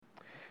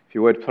If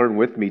you would turn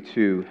with me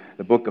to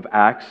the book of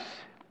Acts,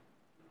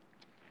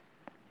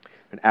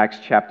 in Acts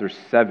chapter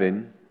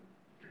 7.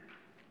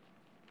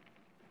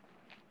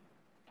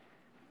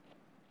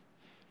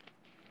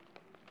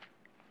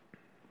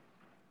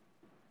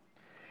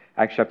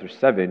 Acts chapter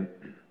 7,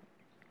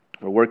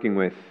 we're working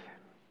with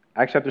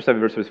Acts chapter 7,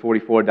 verses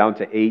 44 down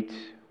to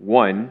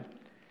 8:1.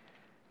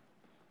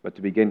 But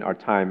to begin our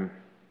time,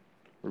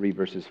 we'll read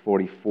verses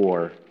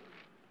 44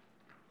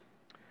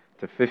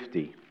 to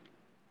 50.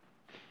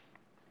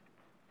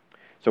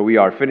 So we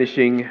are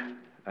finishing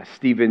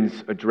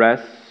Stephen's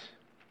address,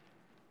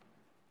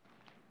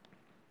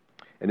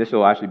 and this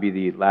will actually be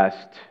the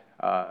last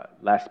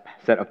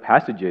set of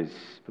passages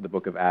for the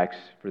book of Acts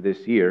for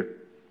this year.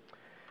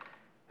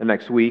 The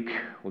next week,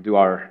 we'll do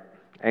our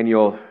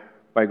annual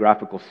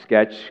biographical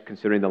sketch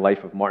considering the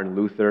life of Martin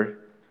Luther,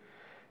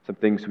 some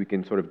things we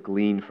can sort of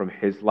glean from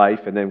his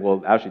life, and then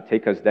we'll actually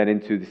take us then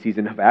into the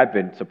season of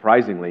Advent,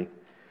 surprisingly.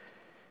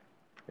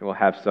 And we'll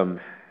have some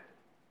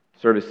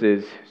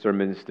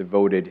sermons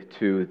devoted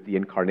to the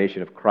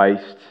incarnation of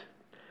Christ,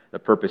 the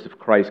purpose of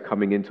Christ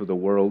coming into the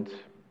world,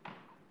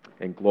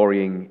 and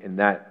glorying in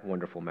that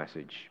wonderful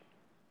message.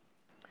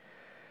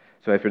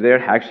 So if you're there,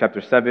 Acts chapter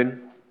 7,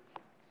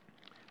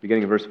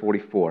 beginning in verse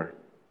 44.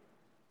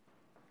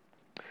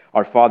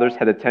 Our fathers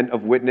had a tent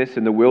of witness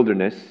in the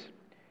wilderness,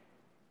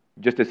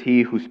 just as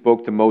he who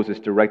spoke to Moses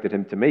directed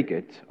him to make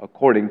it,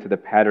 according to the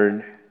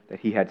pattern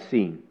that he had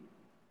seen.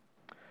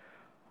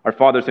 Our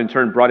fathers in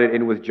turn brought it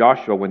in with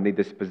Joshua when they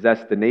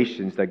dispossessed the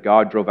nations that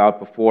God drove out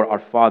before our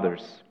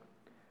fathers.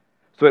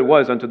 So it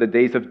was unto the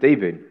days of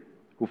David,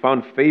 who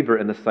found favor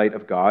in the sight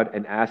of God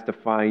and asked to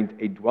find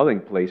a dwelling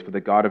place for the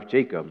God of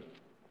Jacob.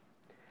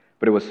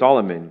 But it was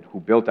Solomon who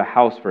built a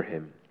house for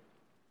him.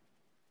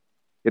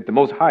 Yet the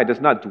Most High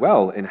does not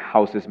dwell in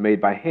houses made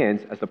by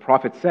hands, as the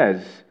prophet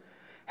says,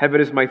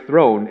 "Heaven is my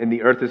throne, and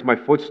the earth is my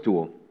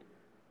footstool.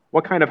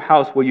 What kind of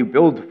house will you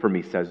build for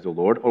me, says the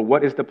Lord, or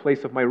what is the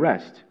place of my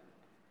rest?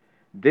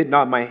 Did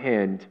not my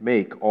hand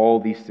make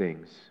all these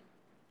things?"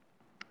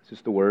 This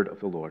is the word of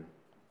the Lord.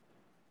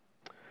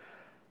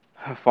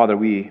 Father,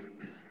 we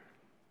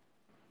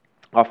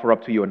offer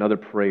up to you another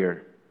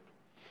prayer.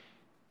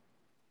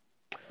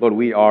 Lord,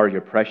 we are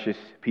your precious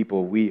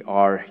people. We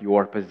are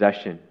your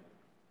possession.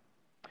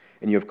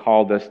 And you have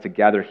called us to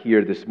gather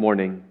here this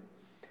morning.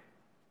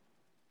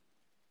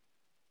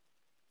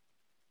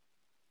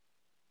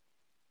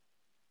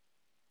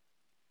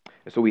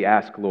 And so we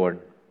ask,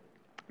 Lord,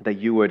 that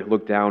you would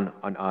look down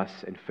on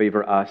us and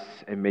favor us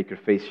and make your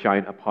face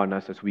shine upon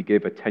us as we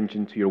give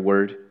attention to your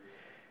word.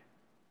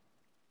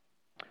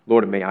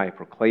 Lord, may I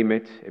proclaim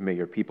it, and may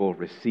your people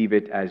receive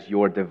it as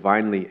your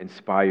divinely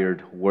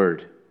inspired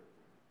word.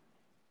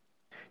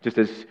 Just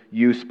as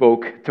you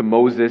spoke to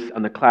Moses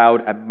on the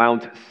cloud at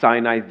Mount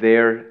Sinai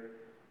there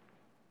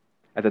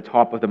at the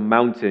top of the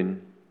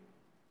mountain,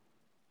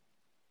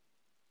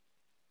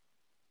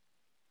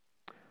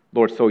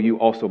 Lord, so you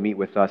also meet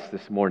with us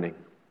this morning,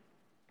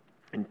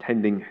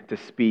 intending to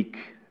speak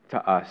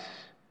to us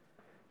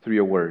through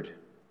your word.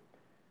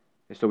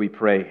 And so we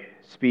pray,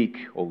 speak,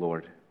 O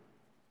Lord.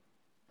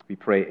 We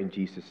pray in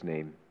Jesus'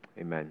 name.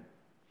 Amen.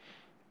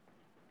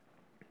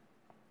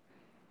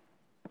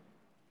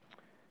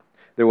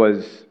 There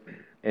was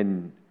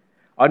an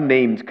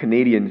unnamed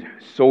Canadian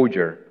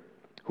soldier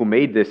who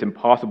made this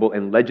impossible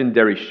and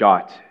legendary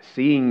shot,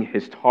 seeing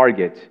his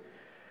target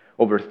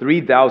over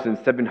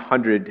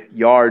 3,700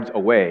 yards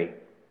away,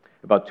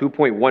 about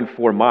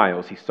 2.14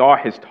 miles. He saw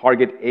his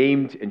target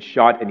aimed and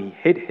shot, and he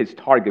hit his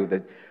target with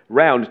a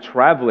round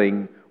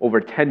traveling over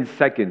 10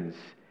 seconds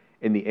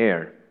in the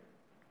air.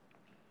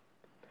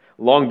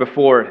 Long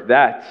before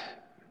that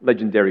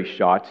legendary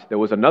shot, there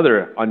was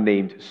another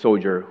unnamed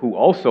soldier who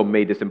also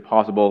made this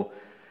impossible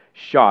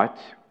shot.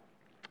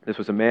 This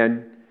was a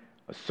man,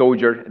 a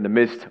soldier in the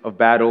midst of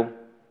battle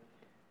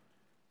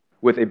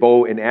with a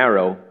bow and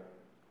arrow.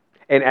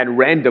 And at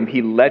random,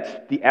 he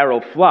let the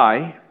arrow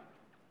fly,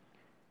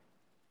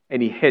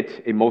 and he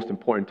hit a most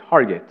important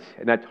target.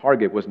 And that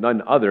target was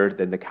none other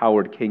than the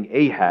coward King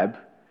Ahab,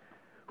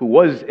 who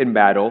was in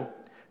battle,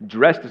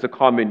 dressed as a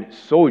common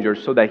soldier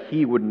so that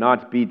he would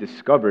not be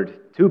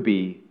discovered to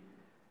be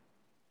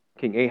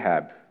King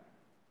Ahab.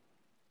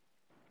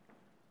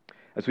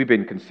 As we've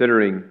been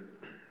considering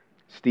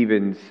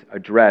Stephen's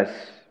address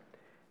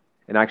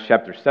in Acts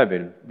chapter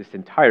 7, this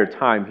entire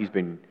time he's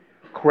been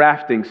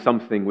crafting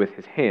something with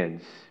his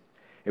hands.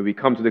 And we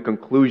come to the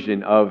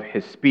conclusion of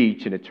his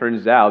speech, and it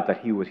turns out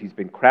that he's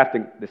been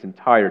crafting this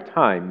entire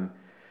time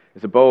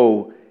as a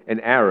bow and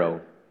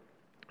arrow.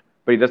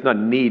 But he does not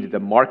need the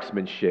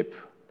marksmanship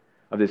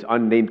of this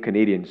unnamed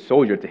Canadian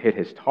soldier to hit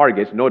his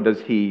target, nor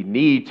does he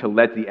need to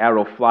let the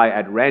arrow fly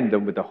at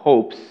random with the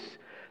hopes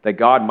that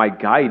God might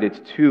guide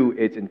it to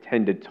its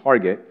intended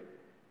target,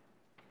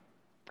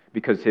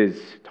 because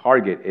his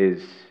target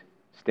is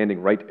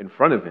standing right in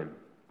front of him.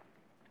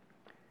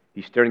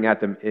 He's staring at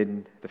them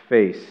in the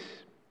face.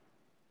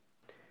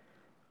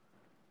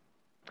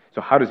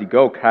 So how does he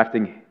go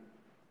crafting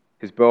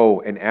his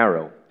bow and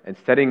arrow and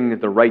setting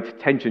the right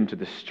tension to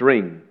the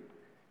string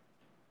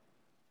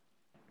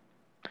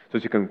So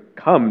as you can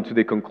come to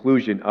the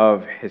conclusion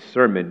of his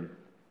sermon,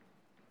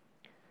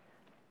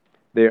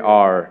 there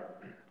are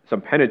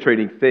some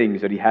penetrating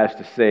things that he has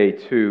to say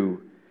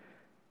to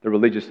the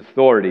religious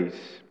authorities.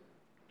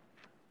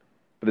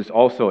 But there's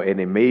also an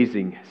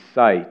amazing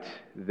sight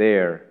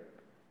there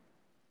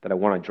that I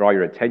want to draw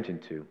your attention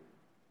to.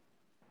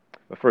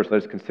 But first,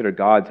 let us consider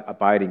God's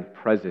abiding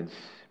presence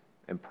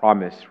and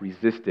promise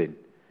resisted.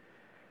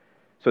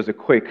 So as a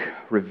quick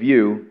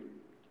review,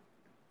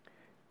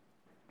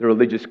 the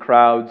religious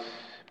crowds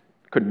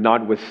could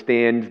not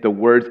withstand the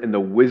words and the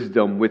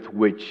wisdom with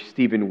which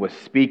Stephen was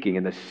speaking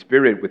and the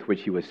spirit with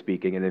which he was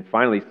speaking. And then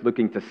finally,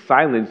 looking to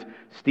silence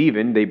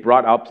Stephen, they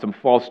brought up some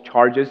false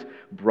charges,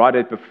 brought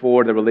it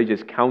before the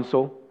religious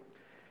council.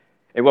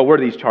 And what were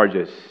these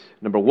charges?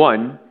 Number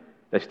one,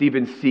 that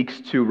Stephen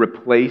seeks to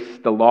replace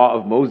the law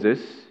of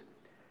Moses.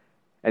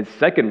 And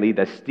secondly,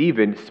 that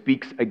Stephen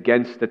speaks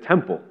against the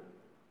temple.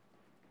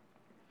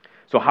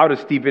 So how does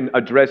Stephen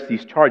address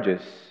these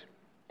charges?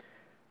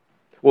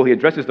 Well, he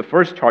addresses the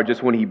first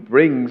charges when he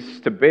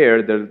brings to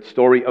bear the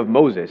story of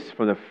Moses.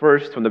 From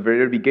the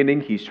very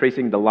beginning, he's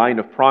tracing the line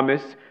of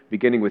promise,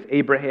 beginning with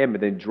Abraham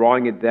and then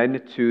drawing it then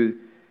to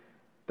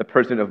the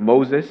person of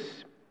Moses.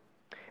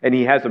 And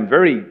he has some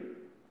very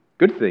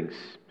good things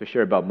to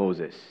share about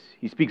Moses.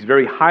 He speaks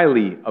very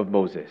highly of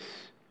Moses.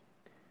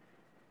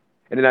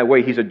 And in that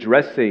way, he's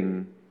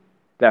addressing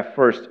that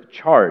first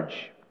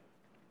charge.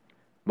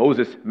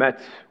 Moses met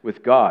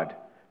with God.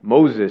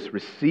 Moses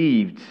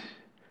received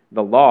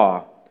the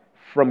law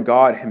from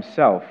God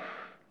himself.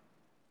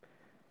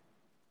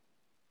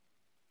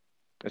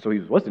 And so he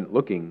wasn't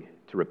looking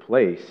to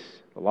replace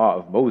the law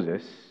of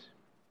Moses.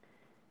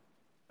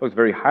 He looked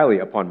very highly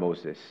upon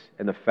Moses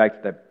and the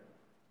fact that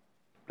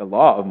the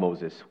law of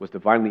Moses was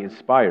divinely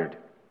inspired.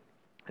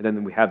 And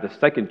then we have the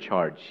second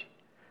charge,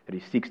 that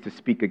he seeks to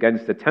speak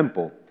against the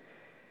temple.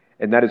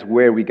 And that is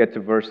where we get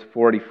to verse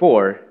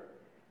 44,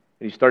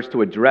 and he starts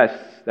to address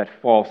that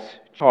false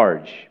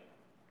charge.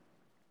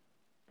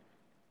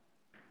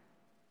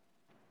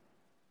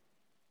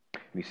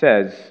 And he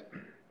says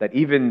that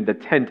even the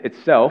tent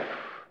itself,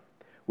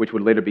 which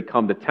would later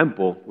become the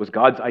temple, was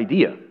God's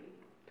idea.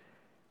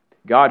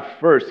 God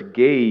first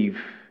gave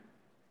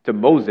to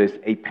Moses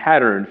a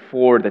pattern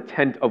for the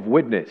tent of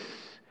witness,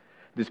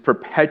 this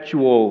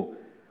perpetual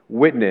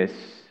witness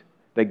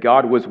that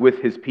God was with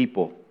his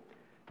people.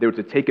 They were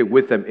to take it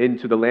with them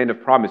into the land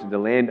of promise, the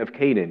land of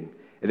Canaan.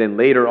 And then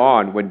later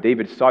on, when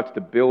David sought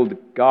to build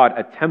God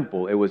a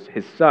temple, it was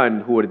his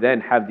son who would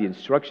then have the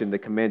instruction, the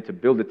command to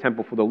build a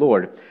temple for the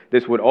Lord.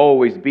 This would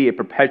always be a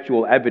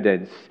perpetual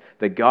evidence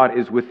that God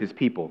is with his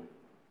people.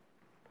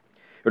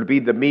 It would be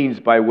the means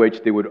by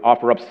which they would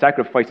offer up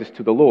sacrifices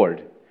to the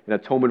Lord in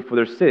atonement for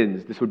their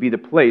sins. This would be the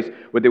place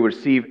where they would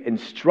receive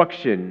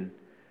instruction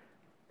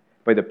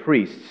by the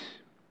priests.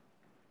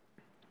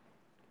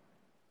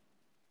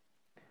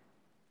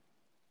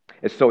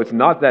 And so it's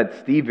not that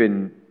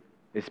Stephen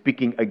is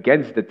speaking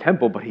against the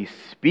temple, but he's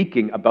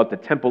speaking about the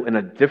temple in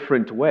a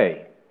different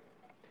way.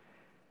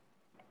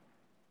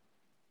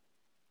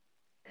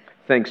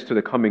 Thanks to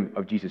the coming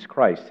of Jesus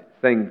Christ.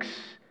 Thanks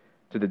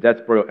to the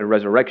death, burial, and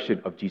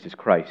resurrection of Jesus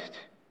Christ.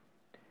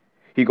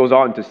 He goes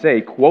on to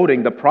say,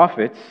 quoting the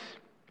prophets,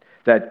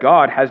 that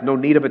God has no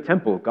need of a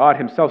temple. God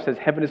himself says,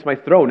 "Heaven is my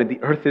throne and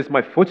the earth is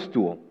my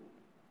footstool."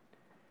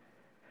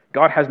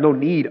 God has no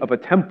need of a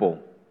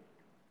temple.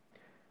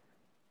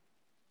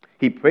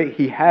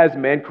 He has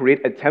man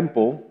create a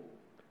temple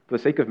for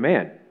the sake of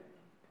man.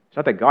 It's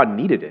not that God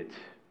needed it.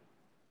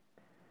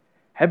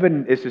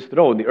 Heaven is his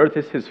throne, the earth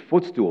is his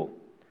footstool.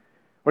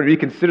 When we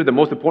consider the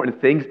most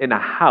important things in a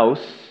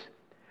house,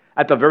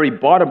 at the very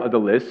bottom of the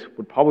list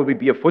would probably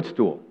be a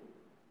footstool.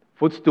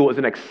 Footstool is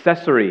an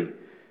accessory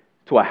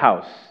to a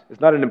house.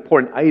 It's not an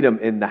important item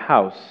in the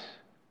house.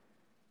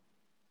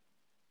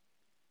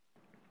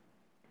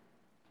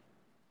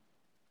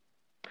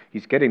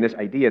 He's getting this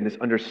idea and this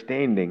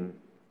understanding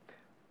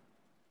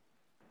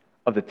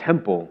of the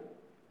temple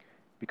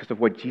because of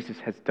what Jesus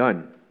has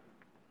done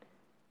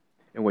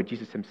and what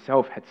Jesus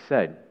himself had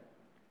said.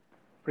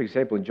 For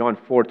example, in John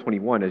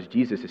 4:21, as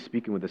Jesus is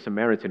speaking with the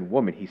Samaritan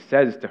woman, he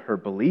says to her,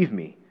 "Believe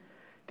me,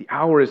 the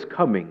hour is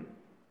coming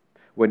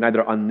when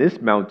neither on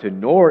this mountain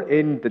nor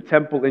in the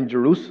temple in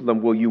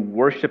Jerusalem will you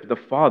worship the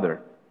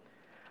Father.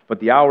 But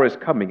the hour is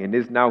coming and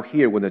is now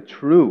here when the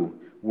true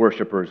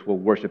worshipers will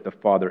worship the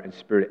Father in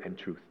spirit and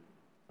truth.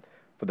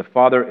 For the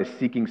Father is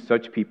seeking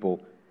such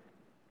people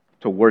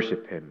to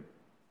worship him."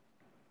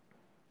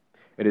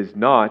 It is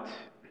not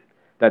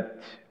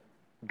that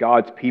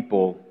God's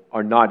people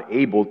are not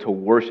able to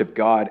worship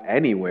God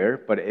anywhere,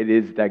 but it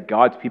is that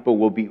God's people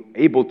will be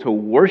able to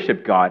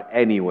worship God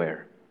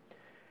anywhere.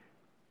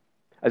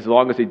 As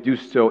long as they do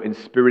so in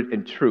spirit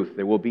and truth,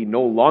 there will be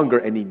no longer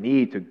any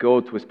need to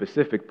go to a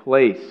specific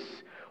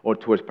place or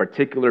to a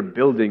particular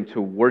building to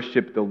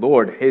worship the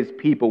Lord. His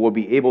people will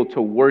be able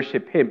to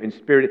worship him in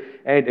spirit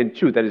and in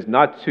truth. That is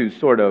not to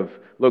sort of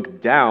look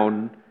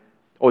down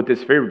or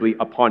disfavorably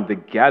upon the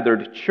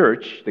gathered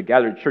church. The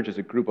gathered church is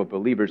a group of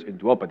believers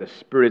indwelt by the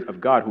Spirit of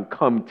God who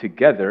come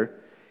together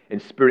in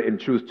spirit and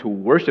truth to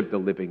worship the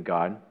living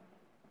God,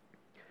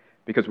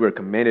 because we're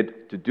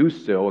commanded to do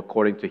so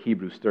according to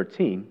Hebrews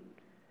 13.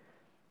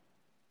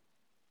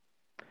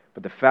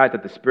 But the fact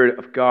that the Spirit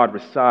of God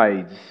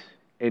resides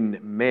in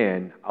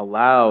man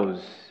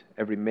allows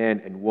every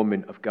man and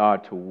woman of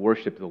God to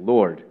worship the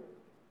Lord,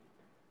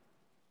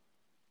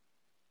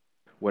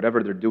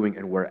 whatever they're doing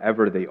and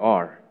wherever they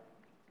are.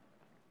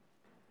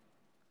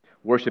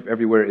 Worship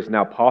everywhere is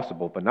now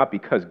possible, but not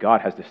because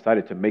God has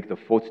decided to make the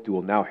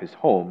footstool now his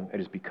home. It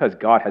is because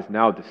God has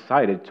now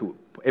decided to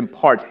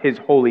impart his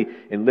holy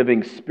and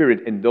living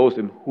Spirit in those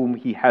in whom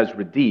he has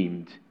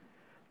redeemed.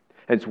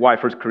 Hence why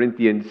 1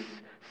 Corinthians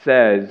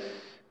says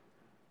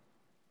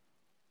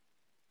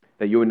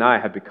that you and I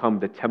have become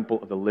the temple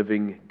of the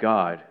living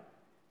God,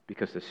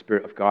 because the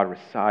Spirit of God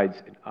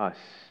resides in us.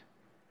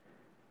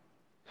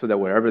 So that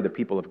wherever the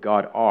people of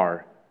God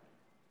are,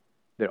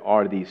 there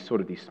are these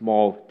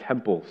small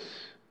temples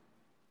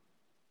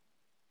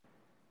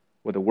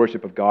where the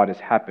worship of God is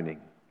happening.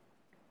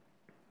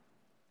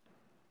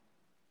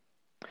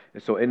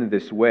 And so in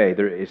this way,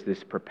 there is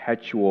this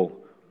perpetual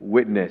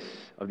witness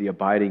of the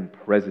abiding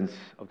presence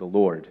of the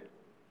Lord.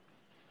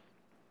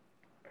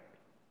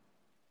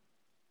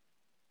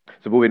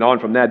 So moving on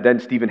from that, then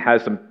Stephen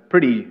has some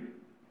pretty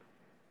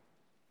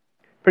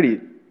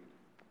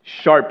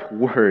sharp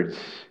words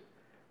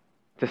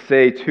to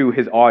say to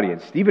his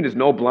audience. Stephen is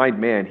no blind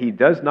man. He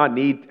does not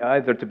need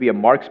either to be a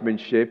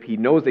marksmanship. He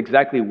knows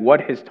exactly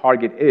what his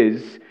target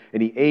is,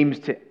 and he aims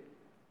to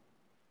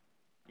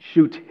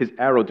shoot his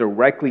arrow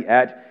directly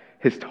at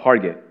his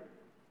target.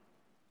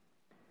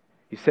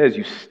 He says,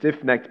 "You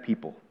stiff-necked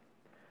people,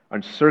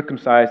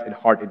 uncircumcised in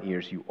heart and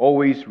ears, you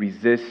always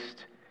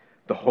resist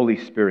the Holy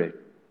Spirit."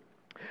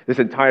 This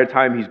entire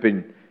time he's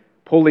been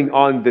pulling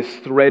on this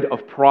thread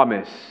of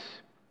promise.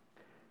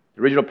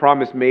 The original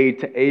promise made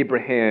to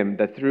Abraham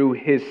that through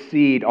his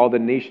seed all the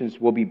nations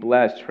will be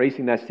blessed,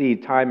 tracing that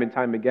seed time and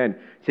time again,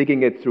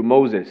 taking it through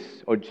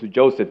Moses or to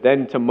Joseph,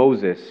 then to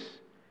Moses.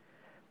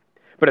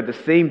 But at the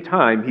same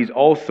time, he's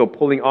also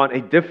pulling on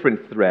a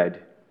different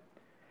thread,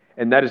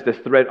 and that is the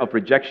thread of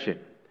rejection,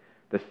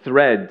 the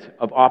thread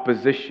of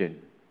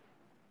opposition.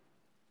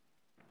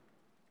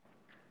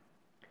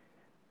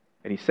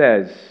 And he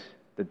says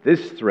that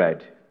this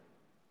thread,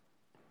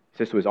 he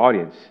says to his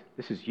audience,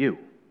 this is you.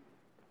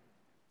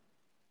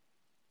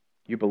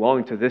 You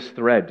belong to this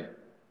thread.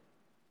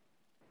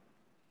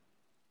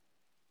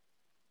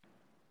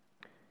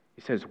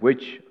 He says,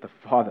 "Which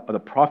of the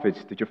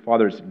prophets did your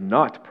fathers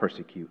not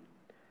persecute?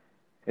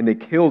 And they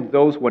killed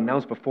those who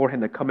announced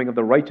beforehand the coming of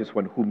the righteous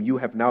one, whom you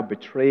have now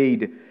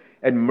betrayed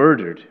and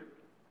murdered." He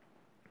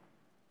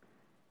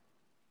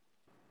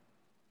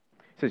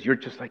says, you're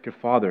just like your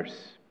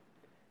fathers.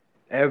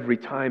 Every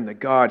time that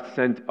God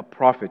sent a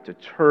prophet to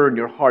turn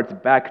your hearts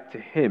back to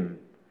him,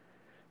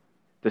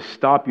 to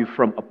stop you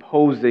from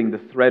opposing the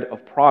thread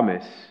of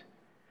promise,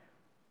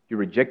 you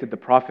rejected the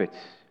prophets.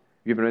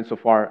 You even went so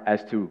far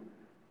as to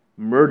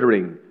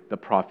murdering the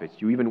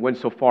prophets. You even went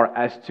so far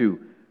as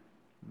to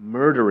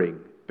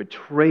murdering,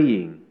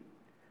 betraying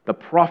the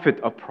prophet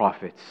of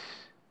prophets,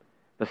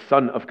 the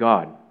Son of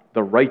God,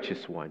 the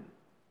righteous one.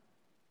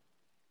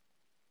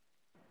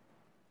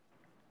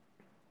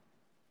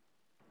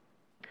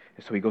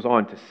 And so he goes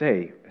on to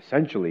say,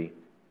 essentially,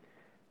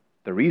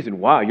 the reason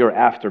why you're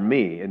after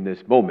me in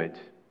this moment,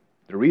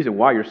 the reason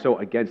why you're so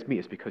against me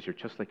is because you're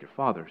just like your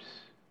fathers.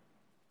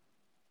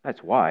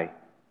 That's why. It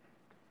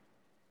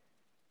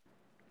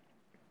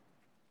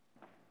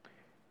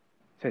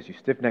says, "You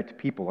stiff-necked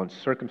people,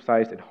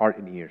 uncircumcised in heart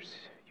and ears,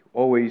 you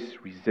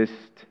always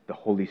resist the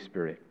Holy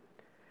Spirit.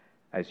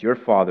 As your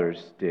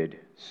fathers did,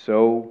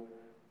 so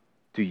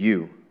do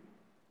you."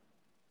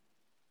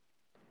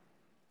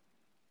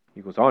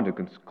 He goes on to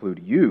conclude,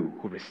 "You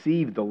who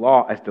received the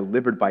law as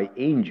delivered by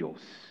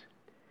angels,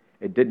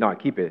 it did not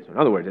keep it." So in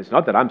other words, it's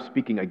not that I'm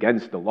speaking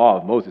against the law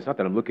of Moses. It's not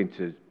that I'm looking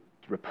to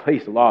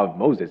replace the law of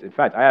Moses. In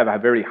fact, I have a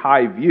very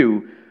high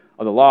view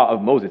of the law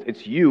of Moses.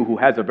 It's you who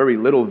has a very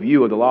little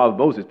view of the law of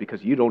Moses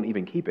because you don't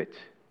even keep it.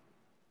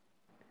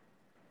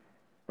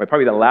 Right?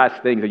 Probably the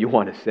last thing that you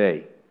want to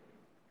say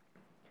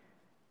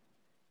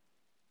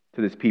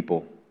to this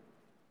people.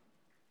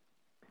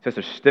 It says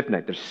they're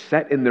stiff-necked, they're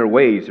set in their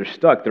ways, they're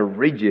stuck, they're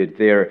rigid,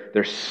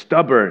 they're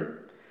stubborn.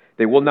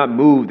 They will not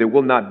move, they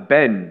will not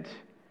bend.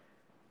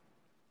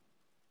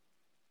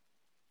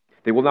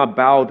 They will not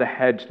bow the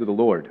heads to the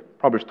Lord.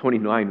 Proverbs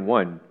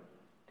 29:1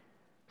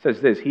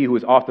 says this, "He who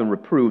is often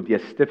reproved,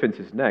 yet stiffens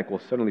his neck, will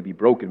suddenly be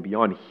broken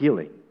beyond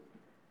healing."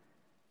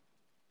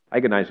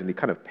 Agonizingly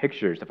kind of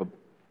pictures of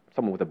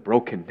someone with a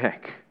broken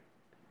neck.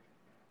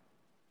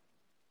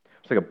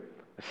 It's like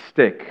a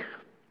stick,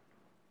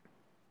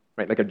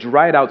 right? Like a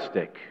dried out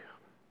stick.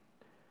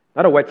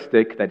 Not a wet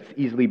stick that's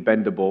easily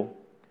bendable,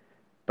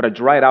 but a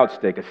dried out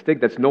stick, a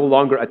stick that's no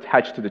longer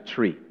attached to the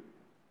tree.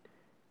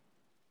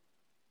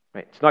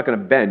 Right? It's not going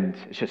to bend,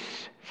 it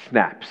just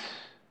snaps.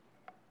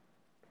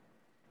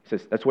 He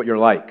says, that's what you're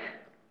like.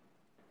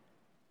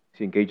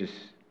 He engages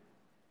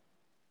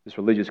this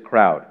religious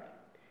crowd.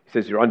 He He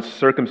says you're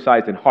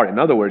uncircumcised in heart. In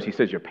other words, he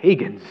says you're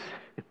pagans.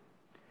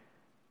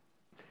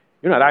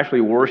 You're not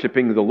actually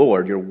worshiping the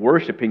Lord. You're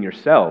worshiping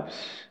yourselves.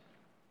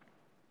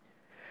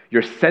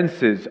 Your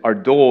senses are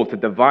dull to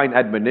divine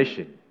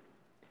admonition.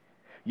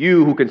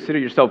 You who consider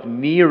yourself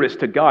nearest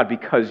to God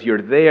because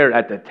you're there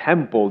at the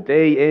temple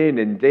day in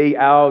and day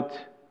out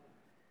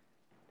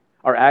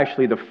are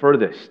actually the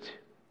furthest.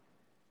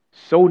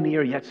 So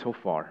near yet so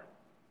far.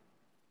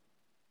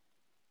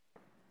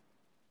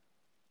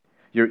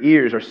 Your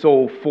ears are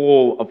so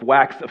full of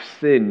wax of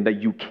sin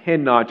that you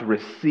cannot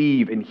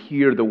receive and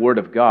hear the word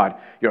of God.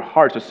 Your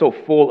hearts are so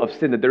full of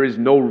sin that there is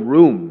no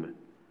room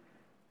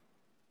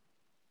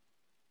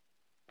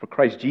for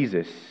Christ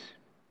Jesus.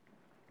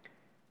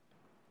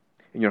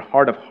 In your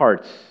heart of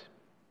hearts,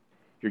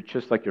 you're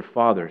just like your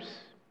fathers.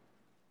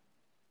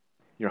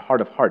 In your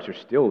heart of hearts, you're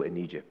still in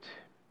Egypt.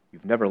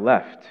 You've never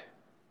left.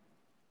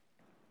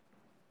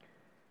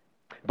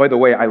 By the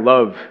way, I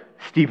love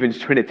Stephen's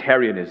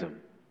Trinitarianism.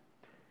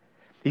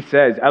 He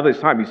says, at this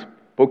time, he's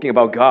speaking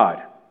about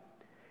God,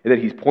 and that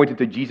he's pointed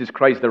to Jesus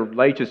Christ, the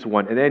righteous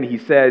one. And then he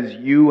says,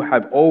 you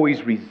have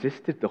always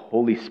resisted the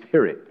Holy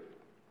Spirit.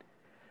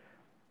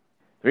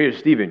 Here's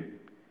Stephen.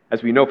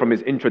 As we know from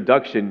his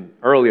introduction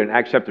earlier in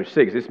Acts chapter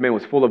 6, this man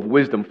was full of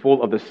wisdom,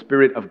 full of the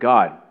Spirit of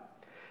God.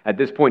 At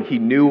this point, he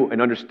knew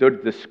and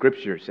understood the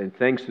Scriptures. And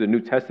thanks to the New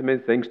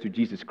Testament, thanks to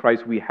Jesus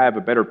Christ, we have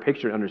a better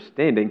picture and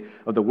understanding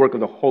of the work of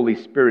the Holy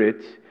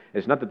Spirit.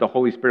 It's not that the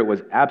Holy Spirit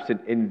was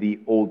absent in the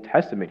Old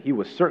Testament. He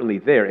was certainly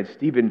there. And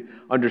Stephen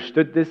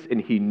understood this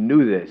and he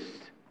knew this.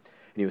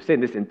 And he was saying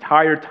this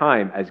entire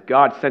time, as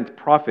God sent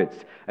prophets,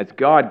 as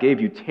God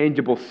gave you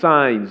tangible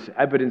signs,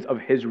 evidence of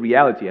His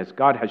reality, as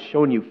God has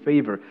shown you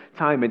favor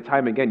time and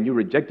time again, you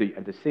rejected it.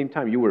 At the same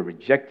time, you were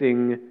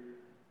rejecting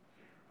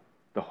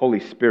the Holy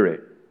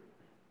Spirit.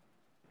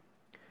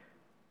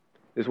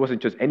 This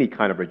wasn't just any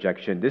kind of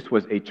rejection. This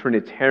was a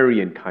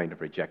Trinitarian kind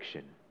of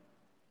rejection.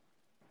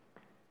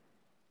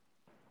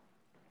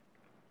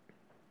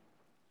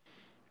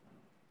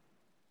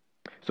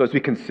 So as we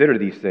consider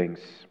these things,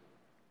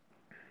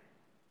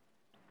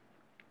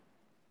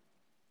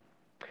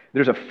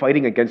 there's a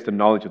fighting against the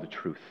knowledge of the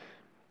truth.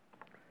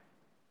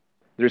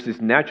 There's this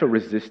natural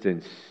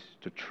resistance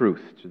to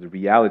truth, to the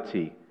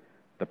reality,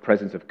 the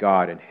presence of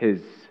God and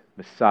His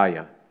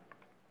Messiah.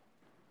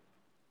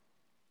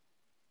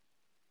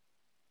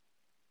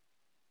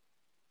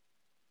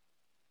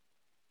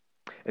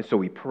 And so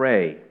we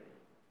pray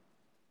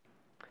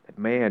that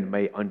man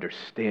may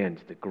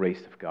understand the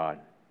grace of God,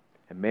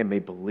 and man may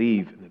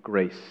believe in the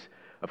grace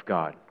of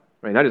God.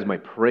 Right? That is my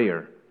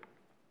prayer.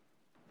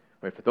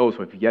 Right? For those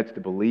who have yet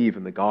to believe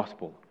in the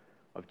gospel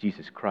of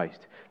Jesus Christ.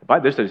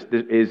 There's this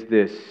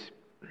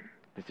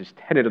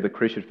tenet of the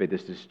Christian faith,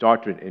 this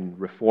doctrine in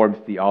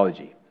Reformed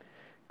theology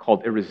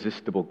called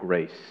irresistible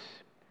grace.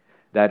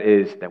 That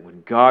is, that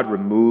when God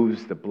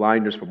removes the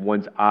blinders from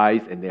one's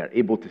eyes and they are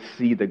able to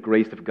see the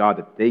grace of God,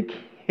 that they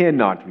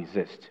cannot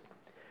resist.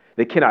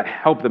 They cannot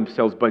help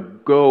themselves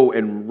but go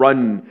and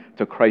run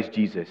to Christ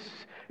Jesus.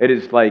 It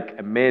is like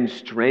a man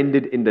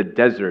stranded in the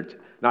desert,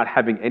 not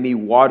having any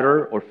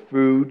water or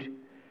food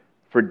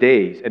for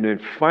days, and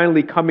then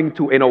finally coming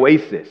to an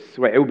oasis.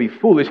 Right? It would be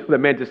foolish for the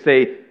man to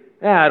say,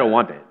 I don't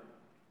want it.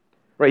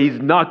 Right?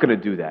 He's not going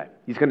to do that.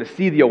 He's going to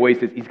see the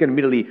oasis. He's going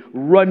to immediately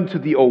run to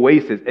the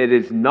oasis. It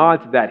is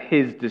not that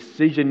his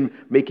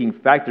decision-making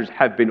factors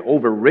have been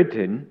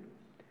overwritten.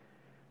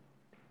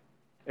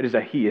 It is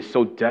that he is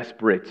so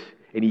desperate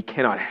and he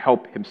cannot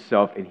help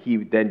himself, and he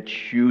then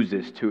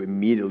chooses to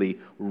immediately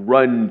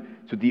run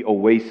to the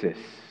oasis.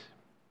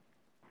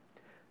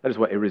 That is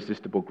what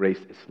irresistible grace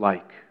is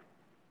like.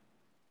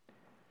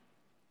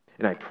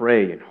 And I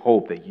pray and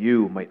hope that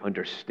you might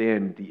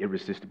understand the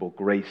irresistible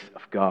grace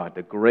of God,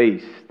 the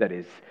grace that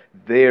is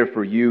there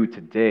for you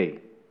today.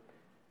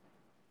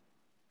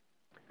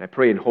 And I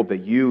pray and hope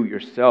that you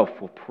yourself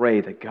will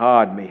pray that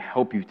God may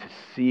help you to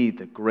see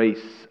the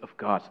grace of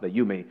God, so that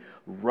you may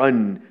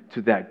run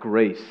to that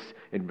grace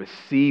and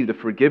receive the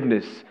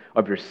forgiveness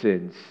of your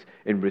sins,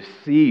 and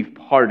receive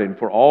pardon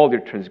for all your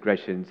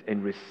transgressions,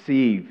 and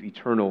receive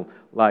eternal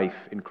life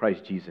in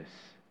Christ Jesus.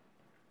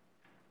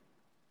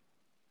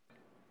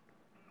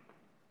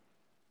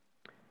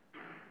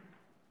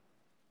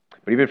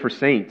 But even for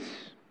saints,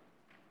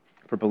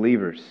 for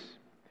believers,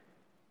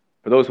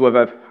 for those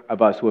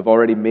of us who have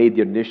already made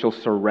the initial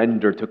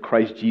surrender to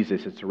Christ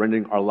Jesus and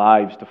surrendering our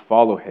lives to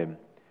follow Him,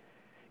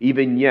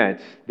 even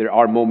yet, there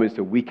are moments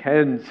that we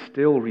can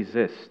still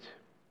resist.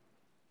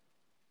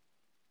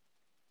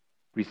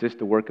 Resist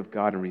the work of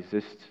God and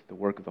resist the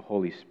work of the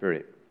Holy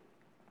Spirit.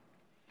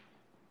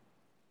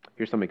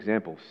 Here's some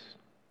examples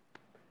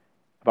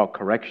about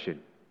correction.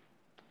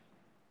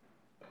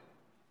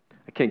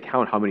 I can't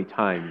count how many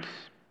times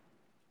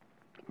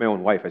my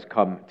own wife has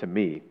come to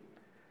me,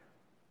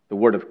 the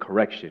word of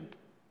correction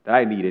that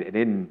I needed, and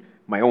in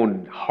my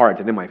own heart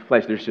and in my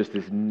flesh, there's just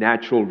this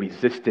natural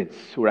resistance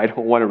where I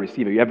don't want to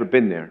receive it. Have you ever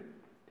been there?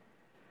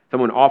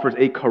 Someone offers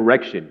a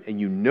correction, and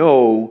you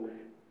know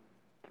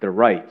they're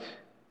right,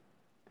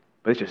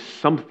 but it's just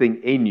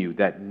something in you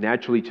that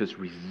naturally just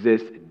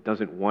resists and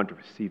doesn't want to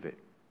receive it.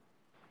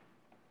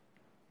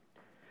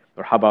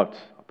 Or how about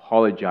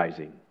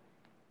apologizing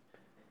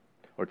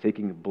or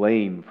taking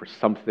blame for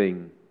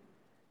something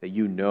that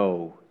you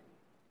know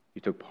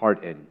you took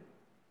part in?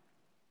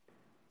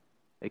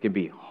 It can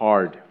be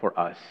hard for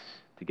us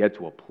to get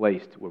to a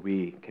place where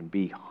we can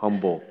be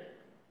humble,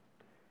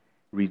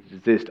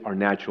 resist our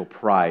natural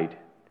pride,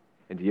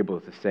 and be able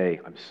to say,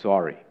 I'm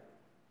sorry.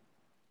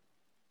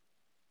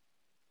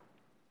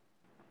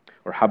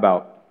 Or how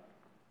about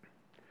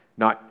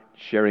not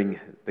sharing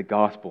the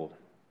gospel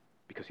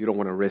because you don't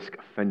want to risk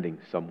offending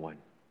someone?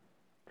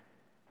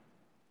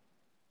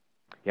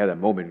 You have that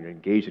moment when you're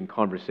engaged in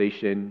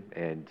conversation,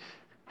 and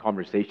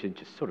conversation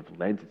just sort of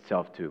lends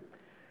itself to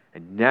a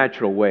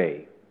natural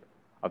way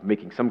of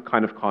making some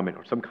kind of comment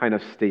or some kind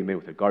of statement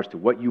with regards to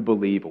what you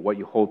believe or what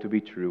you hold to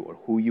be true or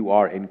who you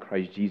are in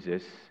Christ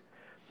Jesus,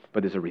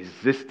 but there's a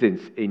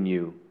resistance in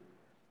you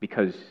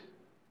because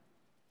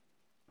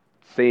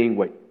saying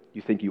what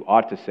you think you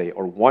ought to say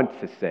or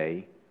want to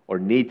say or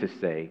need to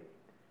say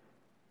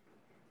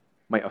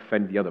might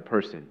offend the other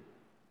person.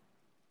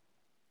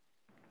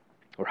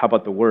 Or how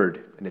about the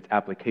Word and its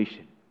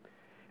application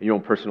in your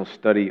own personal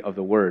study of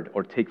the Word?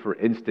 Or take, for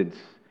instance,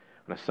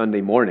 on a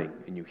Sunday morning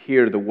and you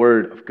hear the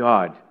Word of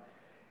God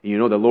and you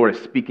know the Lord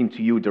is speaking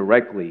to you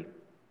directly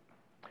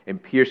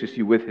and pierces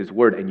you with His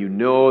Word, and you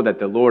know that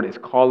the Lord is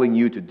calling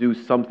you to do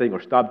something or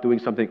stop doing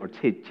something or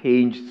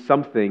change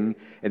something,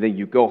 and then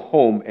you go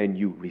home and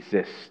you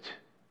resist.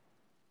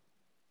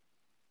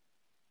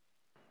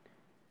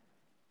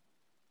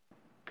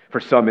 For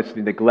some, it's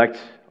the neglect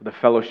of the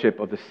fellowship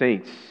of the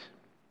saints.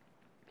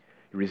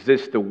 You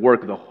resist the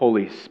work of the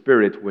Holy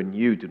Spirit when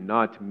you do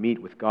not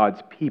meet with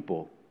God's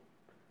people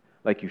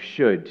like you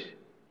should.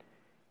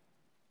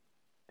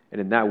 And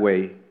in that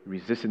way,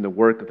 resisting the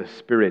work of the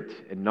Spirit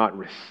and not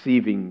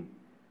receiving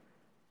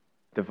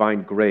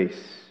divine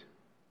grace.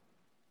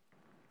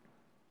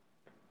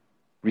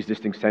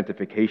 Resisting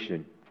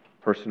sanctification,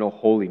 personal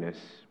holiness.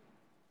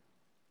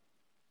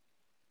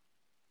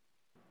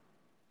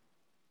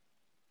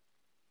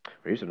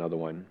 Here's another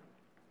one.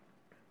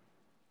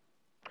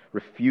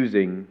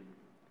 Refusing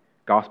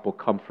gospel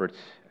comforts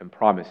and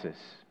promises.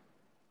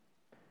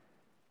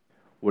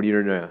 When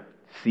you're in a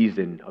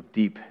season of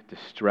deep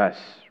distress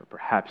or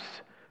perhaps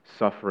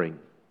suffering,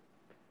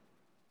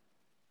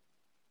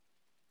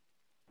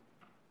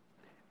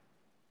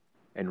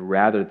 and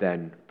rather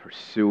than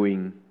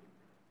pursuing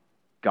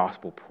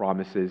gospel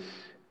promises,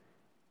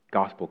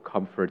 gospel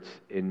comforts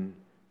in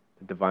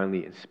the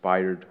divinely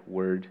inspired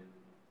Word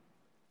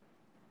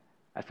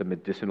as a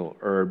medicinal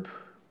herb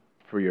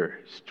for your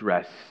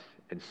stress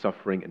and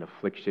suffering and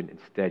affliction,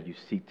 instead you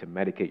seek to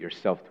medicate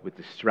yourself with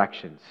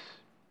distractions,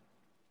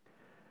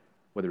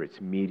 whether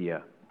it's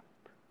media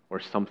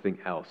or something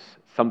else,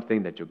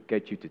 something that will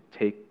get you to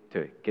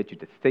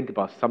think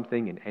about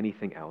something and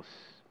anything else.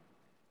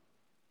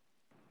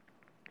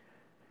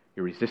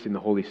 You're resisting the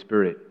Holy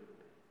Spirit,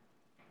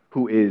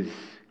 who is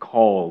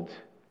called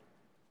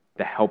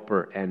the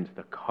helper and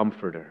the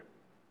comforter.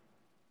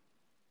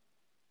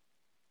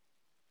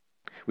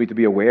 We need to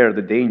be aware of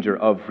the danger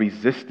of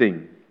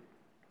resisting.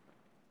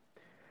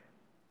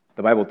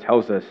 The Bible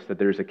tells us that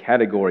there's a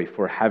category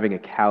for having a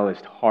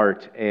calloused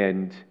heart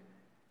and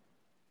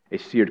a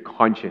seared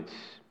conscience.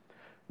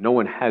 No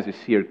one has a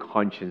seared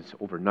conscience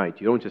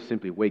overnight. You don't just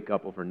simply wake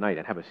up overnight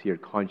and have a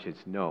seared conscience.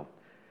 No.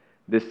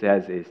 This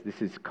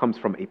comes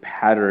from a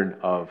pattern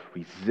of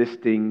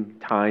resisting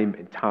time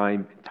and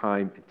time and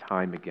time and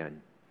time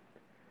again.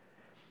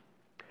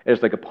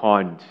 It's like a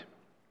pond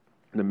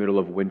in the middle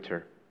of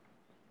winter.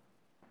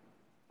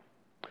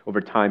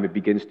 Over time, it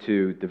begins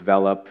to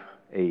develop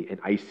an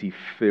icy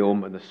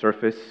film on the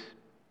surface,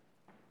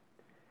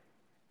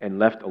 and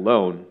left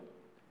alone,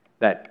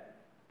 that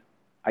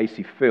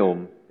icy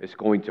film is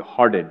going to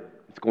harden.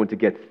 It's going to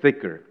get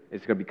thicker.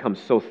 It's going to become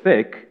so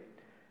thick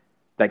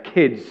that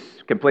kids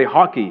can play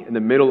hockey in the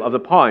middle of the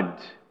pond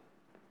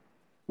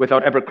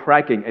without ever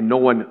cracking and no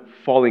one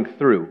falling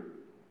through.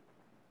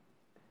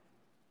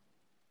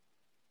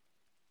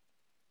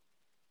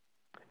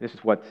 This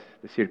is what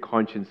the seared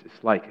conscience is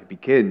like. It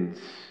begins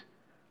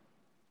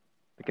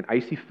like an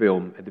icy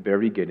film at the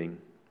very beginning,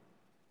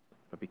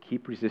 but we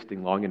keep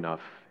resisting long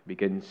enough, it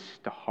begins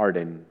to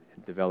harden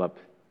and develop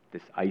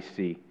this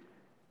icy,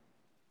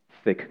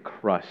 thick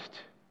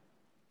crust.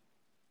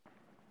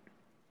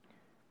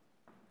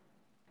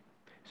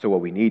 So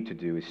what we need to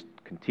do is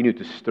continue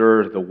to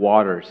stir the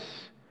waters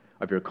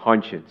of your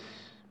conscience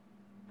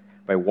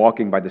by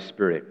walking by the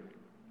Spirit,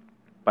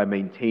 by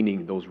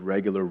maintaining those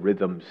regular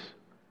rhythms,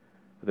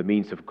 the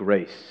means of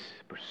grace,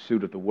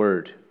 pursuit of the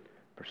Word,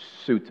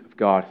 pursuit of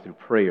God through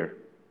prayer,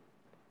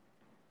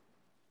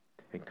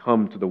 and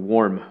come to the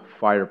warm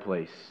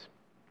fireplace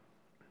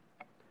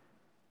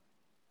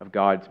of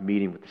God's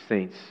meeting with the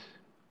saints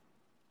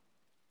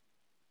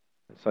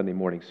and Sunday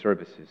morning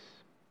services.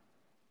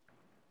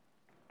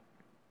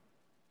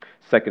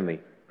 Secondly,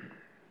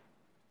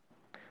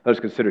 let us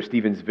consider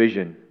Stephen's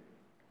vision.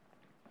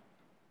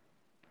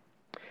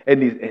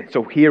 And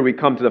so here we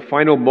come to the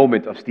final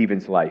moment of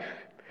Stephen's life.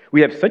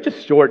 We have such a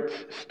short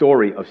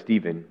story of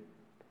Stephen.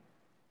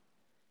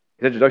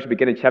 His introduction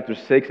began in chapter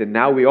 6, and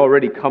now we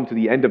already come to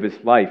the end of his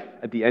life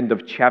at the end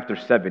of chapter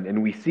 7.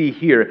 And we see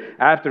here,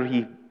 after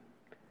he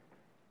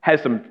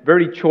has some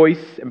very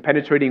choice and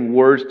penetrating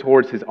words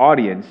towards his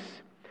audience,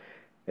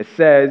 it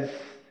says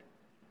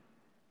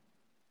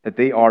that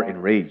they are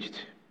enraged.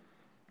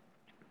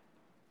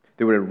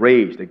 They were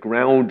enraged. They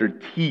ground their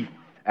teeth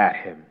at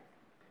him.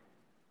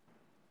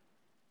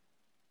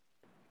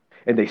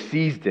 And they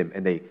seized him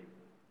and they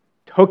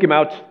took him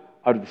out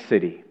of the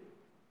city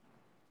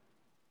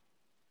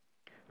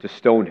to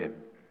stone him.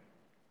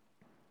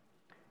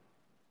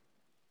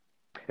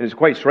 And it's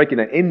quite striking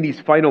that in these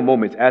final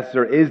moments, as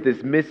there is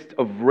this mist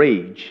of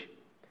rage,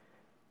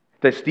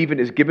 that Stephen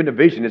is given a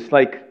vision. It's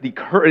like the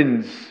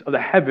curtains of the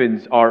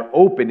heavens are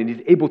open and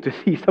he's able to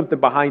see something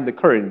behind the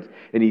curtains.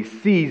 And he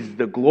sees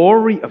the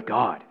glory of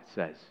God, it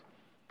says.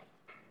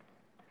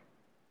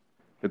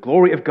 The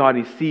glory of God,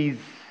 he sees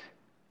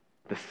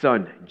the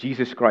Son,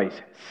 Jesus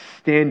Christ,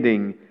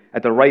 standing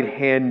at the right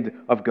hand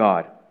of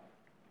God.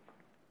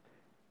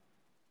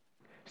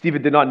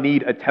 Stephen did not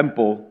need a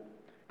temple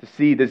to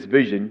see this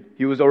vision.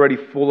 He was already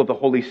full of the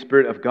Holy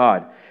Spirit of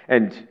God.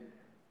 And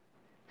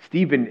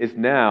Stephen is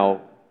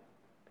now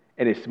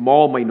in a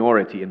small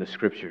minority in the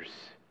Scriptures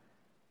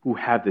who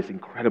have this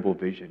incredible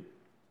vision.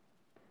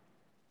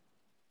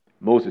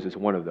 Moses is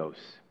one of those,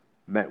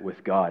 met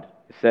with God.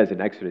 It says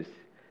in Exodus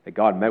that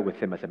God met with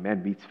him as a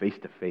man meets face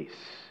to face.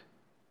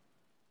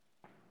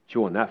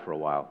 Chew on that for a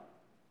while.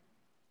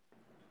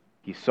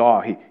 He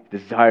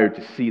desired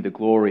to see the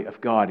glory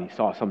of God. He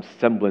saw some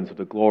semblance of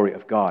the glory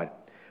of God.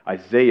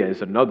 Isaiah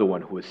is another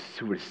one who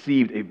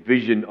received a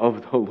vision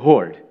of the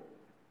Lord,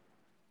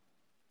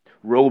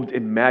 robed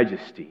in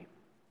majesty.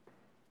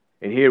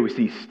 And here we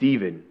see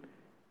Stephen.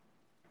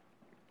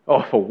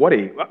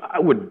 I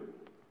would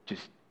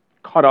just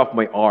cut off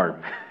my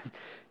arm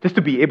just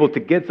to be able to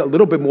get a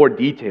little bit more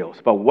details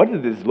about what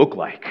did this look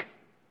like.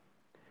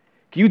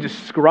 Can you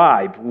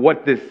describe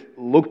what this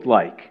looked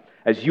like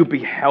as you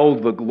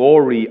beheld the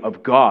glory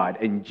of God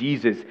and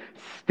Jesus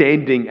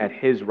standing at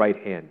his right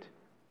hand?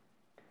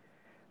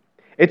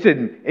 It's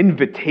an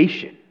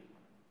invitation.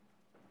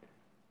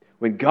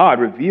 When God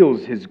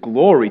reveals his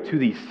glory to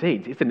these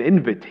saints, it's an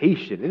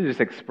invitation. It is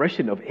an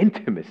expression of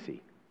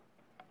intimacy.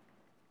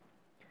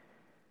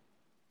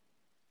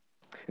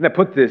 And I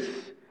put this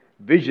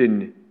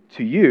vision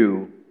to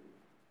you.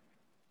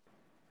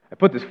 I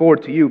put this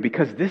forward to you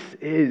because this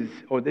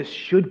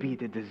should be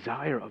the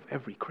desire of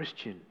every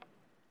Christian,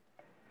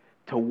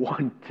 to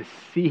want to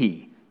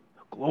see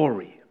the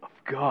glory of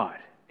God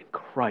in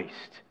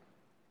Christ.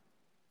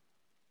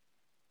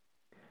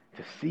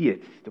 To see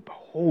it, to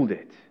behold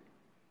it.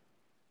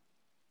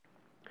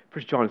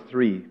 1 John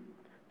 3,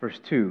 verse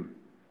 2,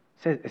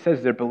 it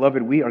says there,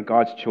 "Beloved, we are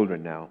God's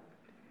children now,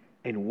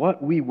 and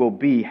what we will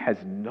be has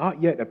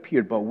not yet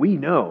appeared, but we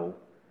know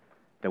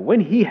that when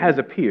he has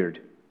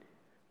appeared,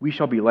 we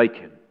shall be like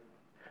him,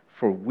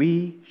 for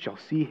we shall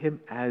see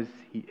him as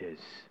he is."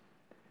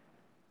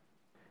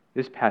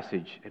 This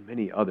passage and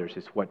many others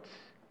is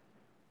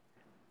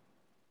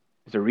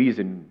a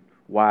reason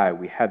why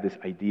we have this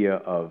idea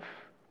of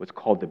what's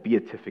called the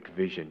beatific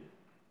vision.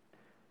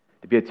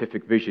 The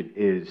beatific vision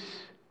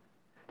is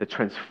the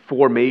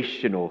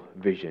transformational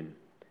vision.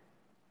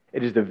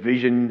 It is the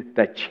vision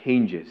that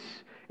changes.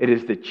 It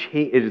is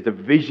the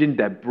vision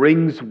that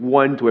brings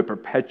one to a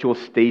perpetual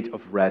state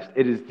of rest.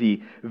 It is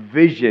the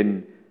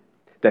vision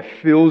that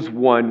fills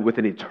one with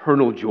an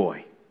eternal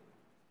joy.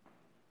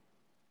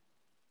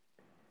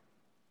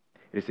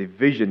 It is a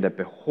vision that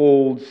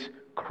beholds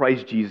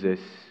Christ Jesus,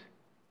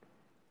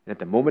 and at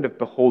the moment of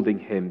beholding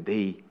him,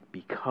 they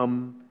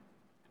become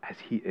as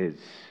he is.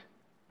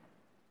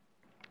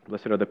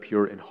 Blessed are the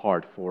pure in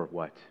heart, for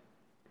what?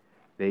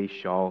 They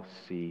shall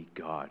see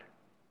God.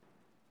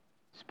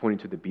 It's pointing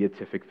to the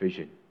beatific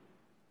vision.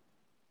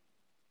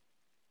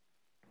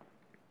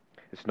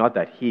 It's not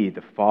that he,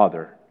 the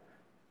Father,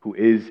 who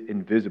is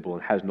invisible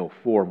and has no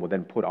form, will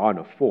then put on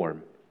a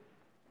form.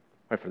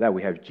 Right, for that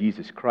we have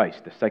Jesus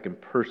Christ, the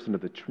second person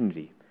of the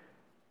Trinity,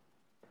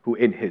 who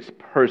in his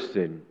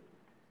person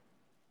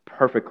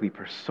perfectly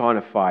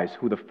personifies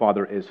who the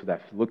Father is, so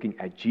that looking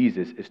at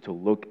Jesus is to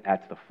look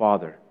at the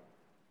Father.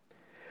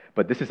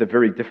 But this is a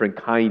very different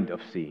kind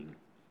of seeing.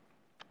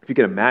 If you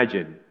can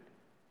imagine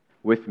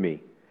with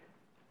me,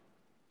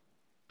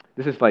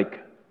 this is like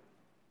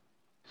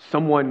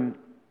someone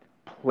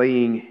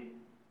playing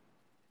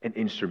an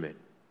instrument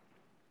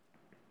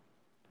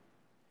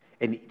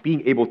and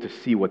being able to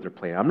see what they're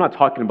playing. I'm not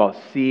talking about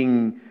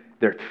seeing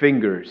their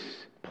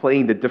fingers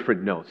playing the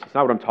different notes. That's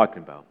not what I'm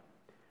talking about.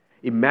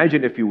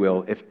 Imagine, if you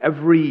will, if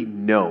every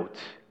note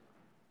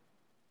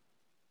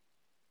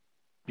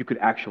you could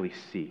actually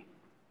see.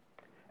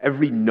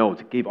 Every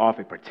note gave off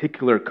a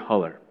particular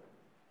color,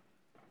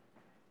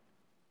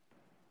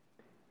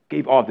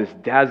 gave off this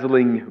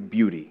dazzling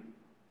beauty,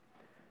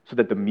 so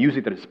that the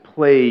music that is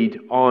played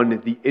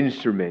on the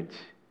instrument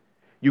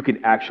you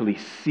can actually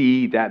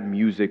see that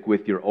music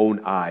with your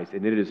own eyes.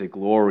 And it is a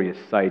glorious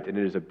sight, and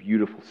it is a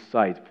beautiful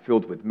sight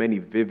filled with many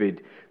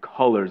vivid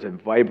colors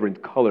and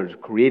vibrant colors,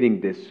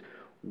 creating this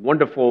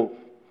wonderful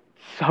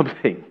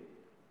something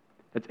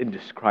that's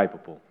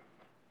indescribable.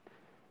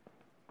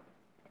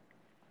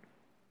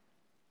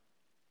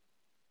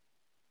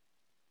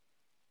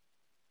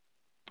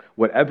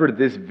 Whatever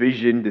this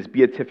vision, this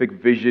beatific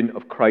vision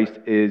of Christ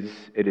is,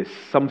 it is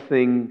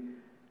something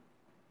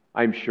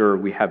I'm sure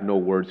we have no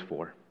words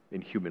for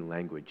in human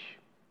language.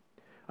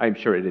 I am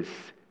sure it is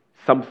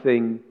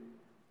something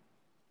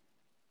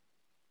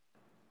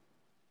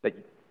that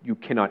you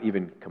cannot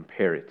even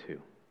compare it to.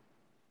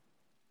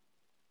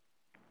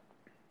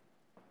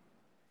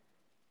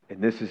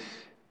 And this is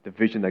the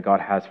vision that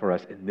God has for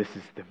us, and this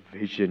is the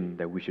vision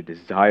that we should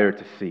desire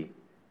to see.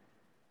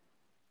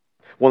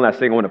 One last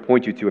thing I want to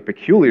point you to, a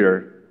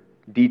peculiar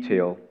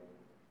detail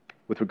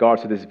with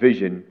regards to this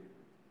vision.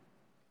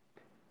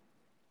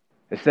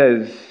 It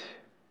says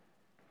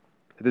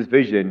that this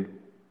vision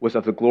was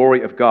of the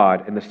glory of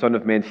God and the Son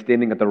of Man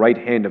standing at the right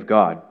hand of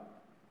God.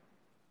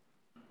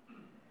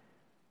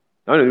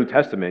 Now in the New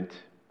Testament,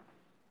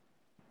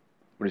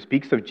 when it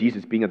speaks of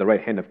Jesus being at the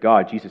right hand of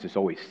God, Jesus is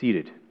always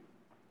seated.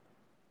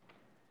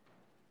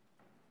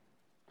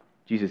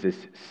 Jesus is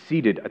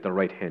seated at the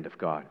right hand of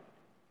God,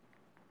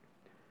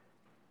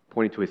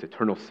 pointing to his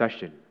eternal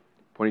session,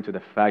 pointing to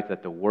the fact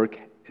that the work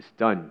is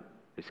done,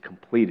 is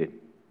completed.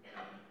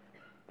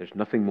 There's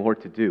nothing more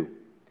to do.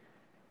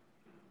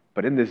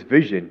 But in this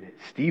vision,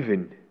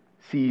 Stephen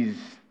sees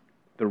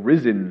the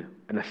risen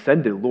and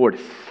ascended Lord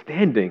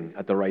standing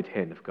at the right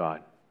hand of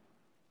God.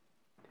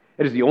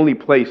 It is the only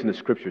place in the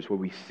Scriptures where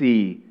we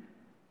see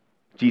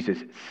Jesus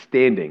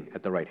standing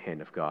at the right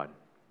hand of God.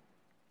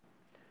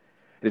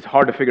 It is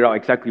hard to figure out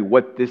exactly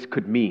what this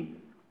could mean.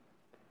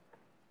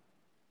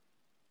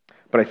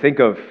 But I think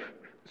of,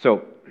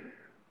 so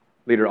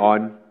later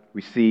on,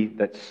 we see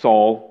that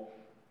Saul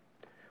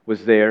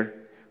was there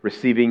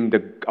receiving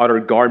the outer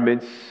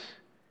garments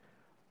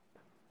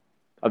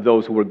of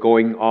those who were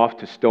going off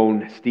to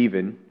stone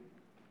Stephen,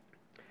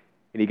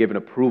 and he gave an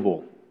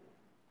approval.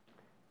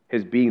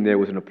 His being there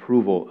was an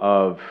approval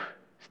of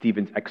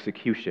Stephen's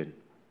execution.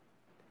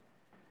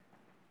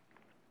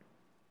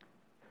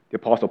 The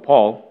Apostle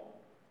Paul,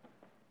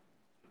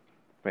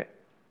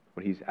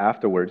 when he's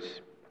afterwards,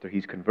 after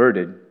he's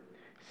converted,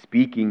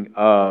 speaking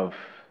of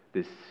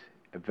this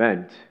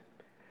event,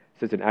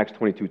 says in Acts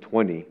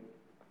 22:20,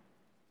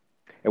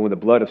 "And when the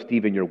blood of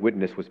Stephen, your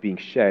witness, was being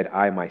shed,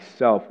 I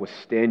myself was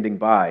standing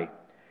by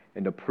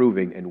and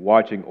approving and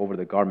watching over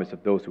the garments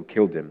of those who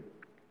killed him."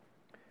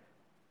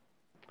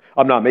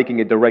 I'm not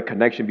making a direct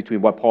connection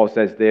between what Paul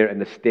says there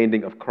and the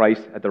standing of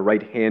Christ at the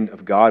right hand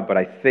of God, but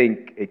I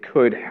think it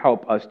could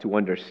help us to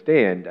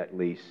understand, at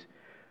least,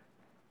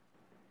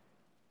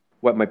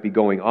 what might be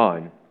going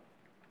on.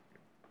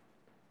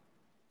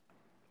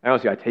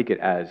 Honestly, I take it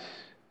as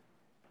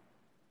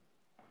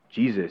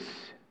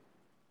Jesus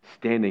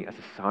standing as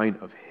a sign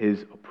of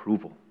his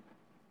approval,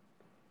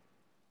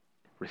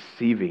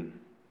 receiving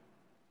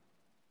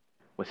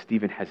what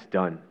Stephen has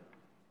done.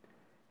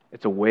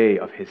 It's a way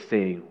of his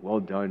saying, "Well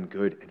done,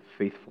 good and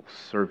faithful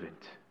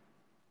servant."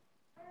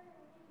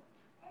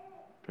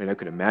 And I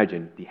could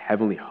imagine the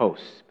heavenly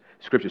hosts.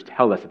 Scriptures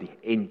tell us that the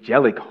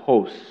angelic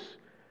hosts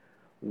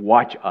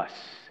watch us.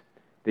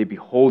 They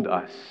behold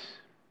us.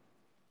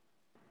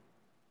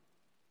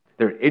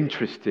 They're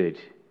interested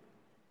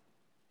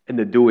in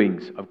the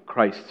doings of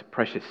Christ's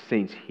precious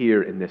saints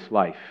here in this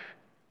life.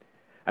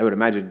 I would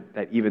imagine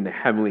that even the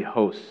heavenly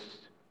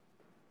hosts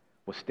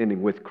was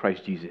standing with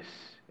Christ Jesus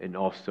and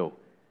also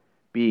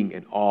being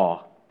in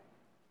awe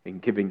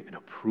and giving an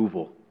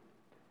approval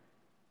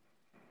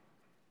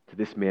to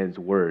this man's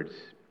words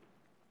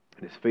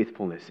and his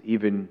faithfulness,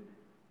 even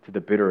to the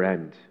bitter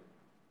end.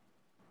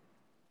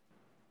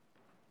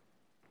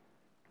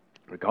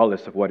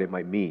 Regardless of what it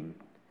might mean,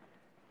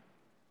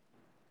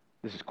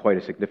 this is quite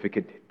a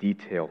significant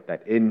detail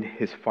that in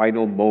his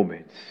final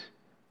moments,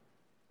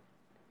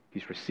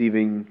 he's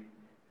receiving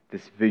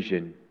this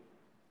vision,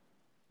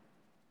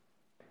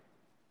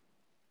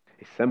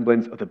 a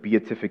semblance of the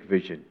beatific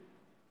vision.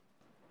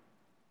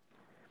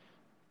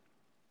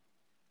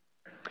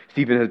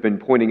 Stephen has been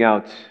pointing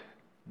out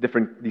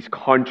these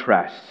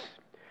contrasts,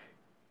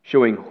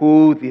 showing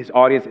who his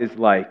audience is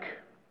like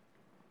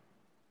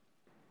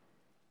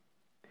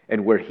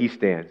and where he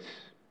stands.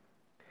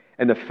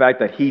 And the fact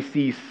that he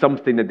sees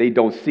something that they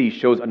don't see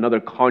shows another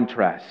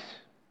contrast.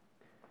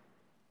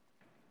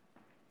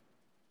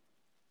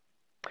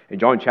 In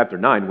John chapter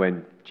 9,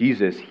 when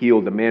Jesus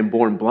healed the man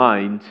born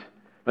blind,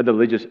 the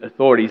religious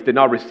authorities did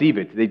not receive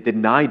it. They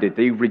denied it.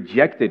 They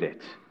rejected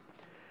it.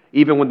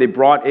 Even when they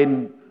brought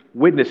in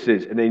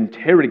witnesses and they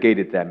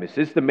interrogated them. Is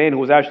this the man who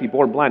was actually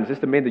born blind? Is this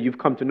the man that you've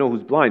come to know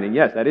who's blind? And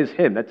yes, that is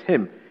him. That's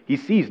him. He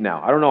sees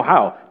now. I don't know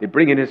how. They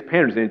bring in his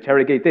parents and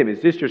interrogate them.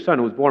 Is this your son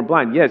who was born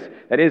blind? Yes,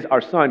 that is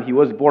our son. He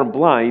was born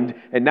blind,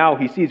 and now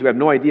he sees. We have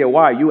no idea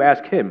why. You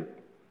ask him.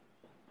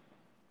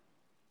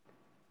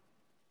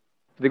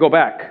 So they go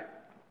back.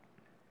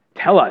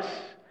 Tell us,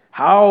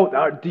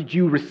 How did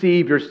you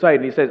receive your sight?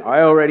 And he says,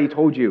 I already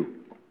told you.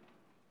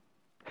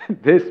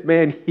 This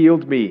man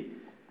healed me.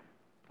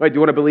 Right, do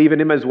you want to believe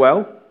in him as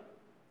well?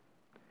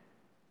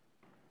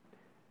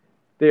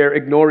 They are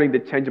ignoring the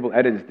tangible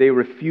evidence. They are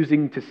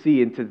refusing to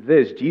see into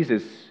this.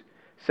 Jesus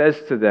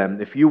says to them,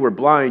 if you were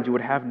blind, you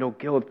would have no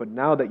guilt, but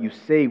now that you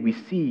say we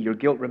see, your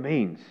guilt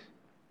remains.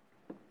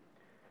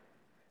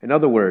 In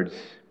other words,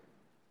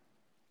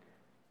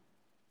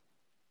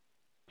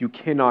 you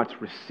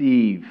cannot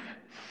receive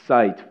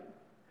sight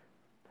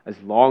as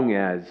long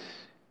as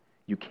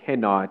you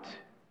cannot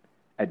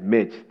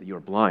admit that you're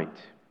blind.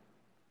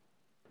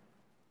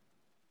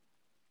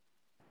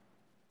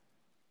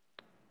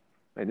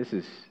 And this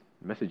is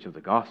the message of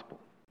the gospel.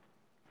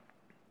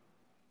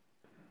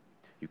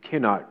 You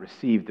cannot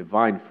receive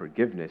divine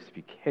forgiveness if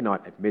you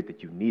cannot admit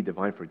that you need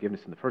divine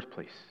forgiveness in the first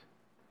place.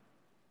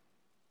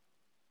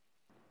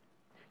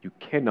 You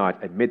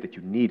cannot admit that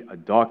you need a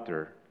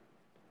doctor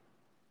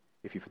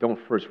if you don't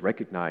first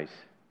recognize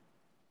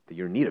that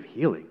you're in need of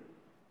healing.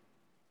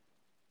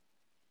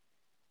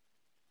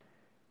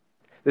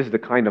 This is the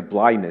kind of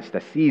blindness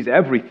that sees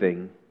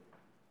everything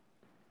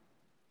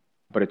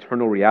but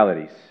eternal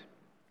realities.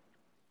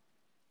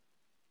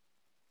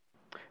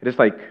 It is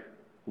like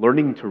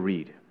learning to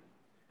read.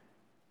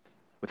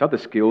 Without the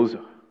skills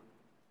and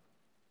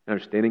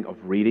understanding of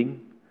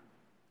reading,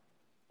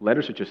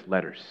 letters are just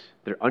letters.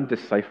 They're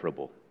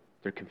undecipherable.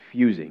 They're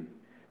confusing.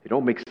 They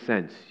don't make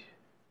sense.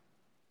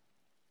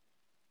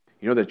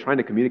 You know, they're trying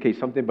to communicate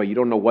something, but you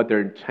don't know what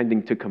they're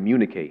intending to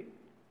communicate.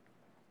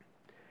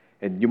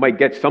 And you might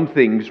get some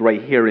things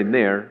right here and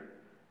there,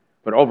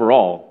 but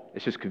overall,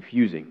 it's just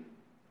confusing.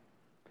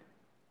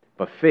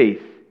 But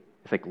faith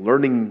is like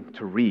learning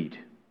to read.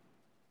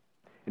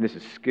 And it's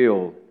a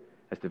skill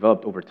that's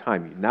developed over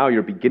time. Now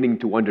you're beginning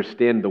to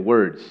understand the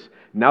words.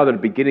 Now they're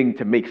beginning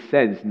to make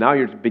sense. Now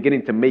you're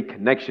beginning to make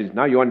connections.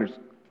 Now you're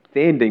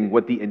understanding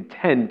what the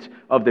intent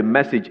of the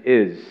message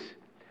is.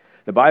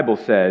 The Bible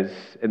says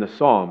in the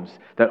Psalms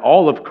that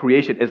all of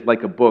creation is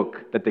like a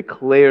book that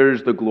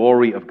declares the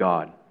glory of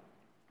God.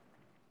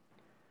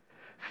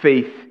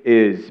 Faith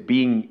is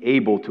being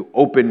able to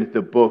open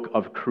the book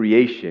of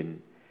creation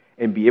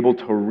and be able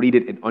to read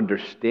it and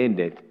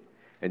understand it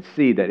and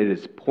see that it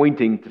is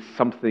pointing to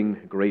something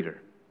greater.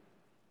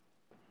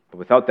 But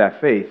without that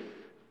faith,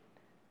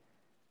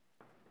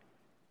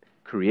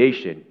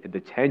 creation and the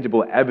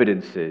tangible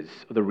evidences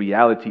of the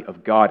reality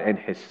of God and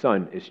His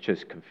Son is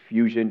just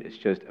confusion, it's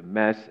just a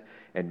mess,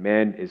 and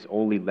man is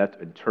only left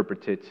to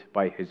interpret it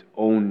by his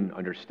own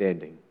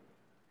understanding,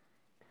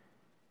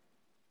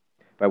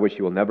 by which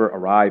he will never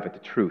arrive at the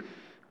truth.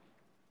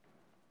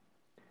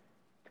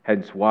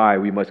 Hence why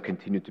we must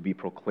continue to be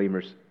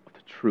proclaimers of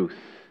the truth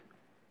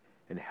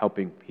and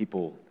helping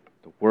people,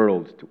 the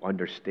world, to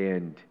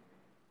understand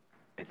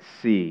and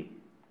see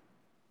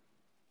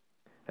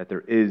that there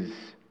is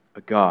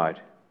a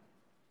God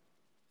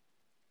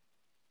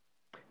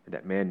and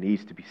that man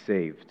needs to be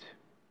saved.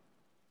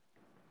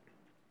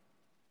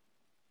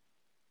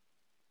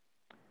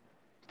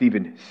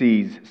 Stephen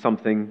sees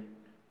something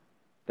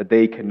that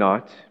they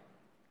cannot.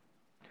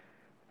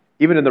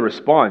 Even in the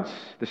response,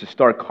 there's a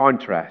stark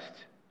contrast.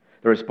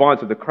 The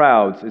response of the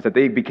crowds is that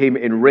they became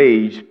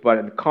enraged, but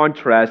in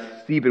contrast,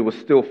 Stephen was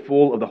still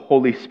full of the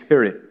Holy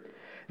Spirit.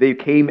 They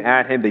came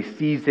at him, they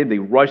seized him, they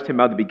rushed him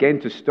out, they began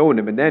to stone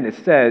him. And then it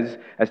says,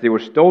 as they were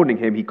stoning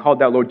him, he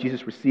called out, Lord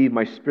Jesus, receive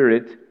my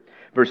spirit.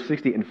 Verse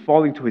 60, and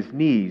falling to his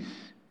knees,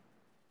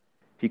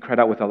 he cried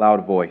out with a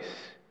loud voice.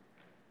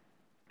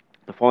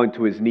 The falling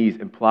to his knees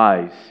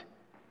implies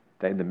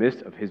that in the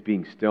midst of his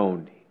being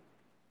stoned,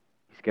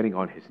 he's getting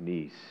on his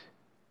knees,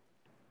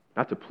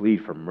 not to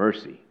plead for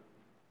mercy,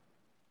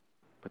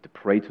 but to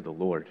pray to the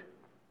Lord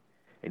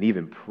and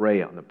even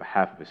pray on the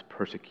behalf of his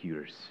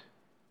persecutors.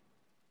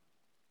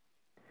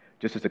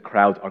 Just as the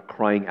crowds are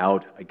crying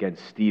out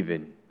against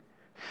Stephen,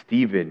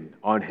 Stephen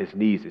on his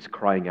knees is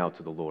crying out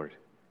to the Lord.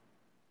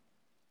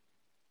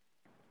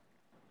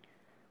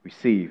 We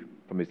see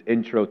from his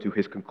intro to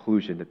his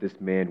conclusion that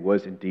this man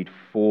was indeed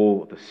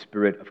full of the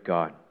Spirit of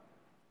God.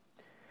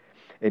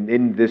 And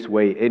in this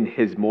way, in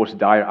his most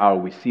dire hour,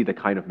 we see the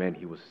kind of man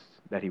he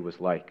was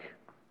like.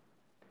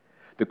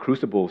 The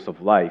crucibles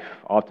of life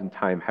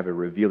oftentimes have a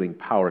revealing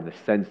power in the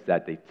sense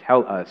that they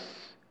tell us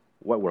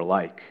what we're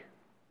like,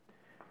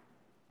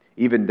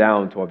 even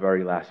down to our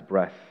very last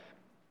breath.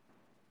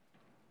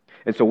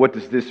 And so what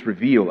does this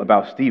reveal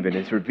about Stephen?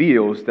 It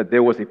reveals that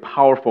there was a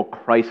powerful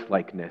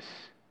Christ-likeness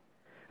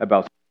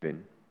about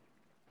Stephen.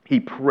 He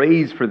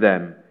prays for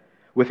them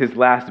with his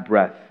last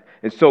breath.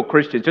 And so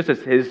Christians, just as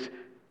his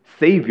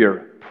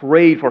Savior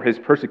prayed for his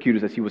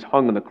persecutors as he was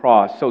hung on the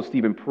cross, so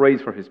Stephen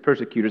prays for his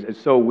persecutors, and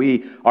so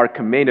we are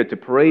commanded to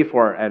pray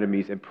for our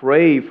enemies and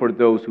pray for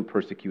those who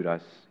persecute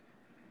us.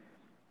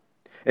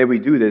 And we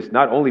do this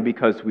not only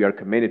because we are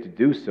commanded to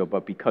do so,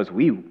 but because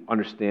we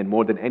understand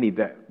more than any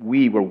that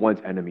we were once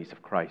enemies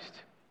of Christ.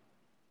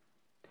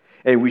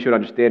 And we should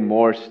understand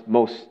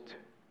most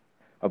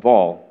of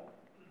all,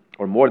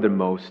 or more than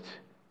most,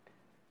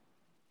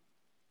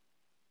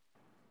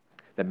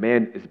 that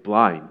man is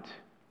blind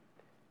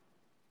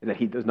and that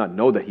he does not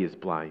know that he is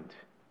blind,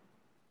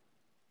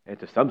 and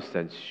to some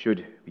sense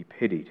should be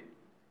pitied.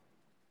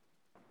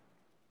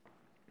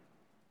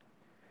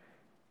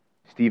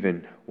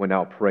 Stephen went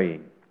out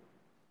praying,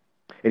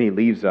 and he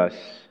leaves us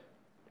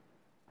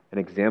an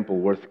example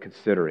worth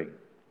considering.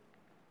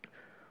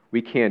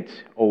 We can't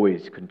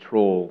always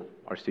control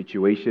our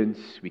situations.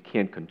 We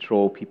can't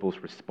control people's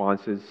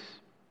responses.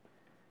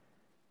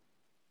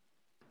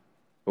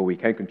 What we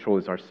can control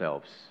is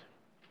ourselves.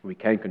 What we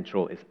can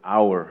control is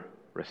our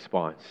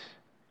response.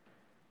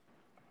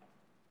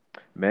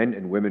 Men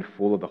and women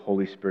full of the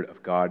Holy Spirit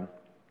of God,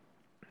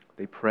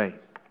 they pray.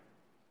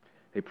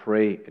 They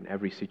pray in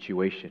every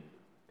situation.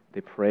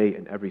 They pray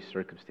in every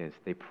circumstance.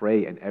 They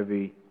pray in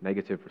every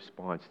negative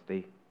response.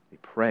 They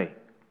pray.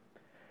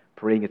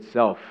 Praying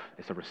itself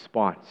is a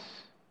response.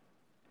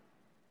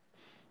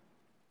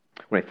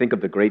 When I think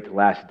of the great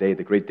last day,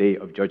 the great day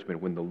of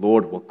judgment, when the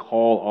Lord will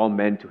call all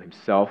men to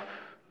himself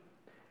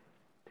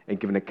and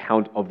give an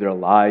account of their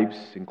lives,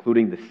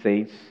 including the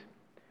saints,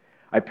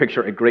 I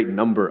picture a great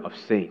number of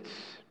saints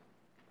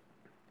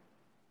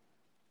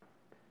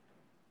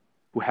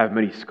who have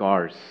many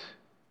scars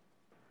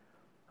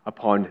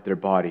upon their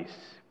bodies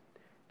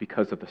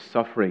because of the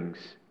sufferings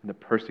and the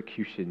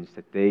persecutions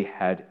that they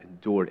had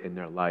endured in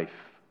their life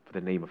for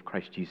the name of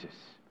Christ Jesus.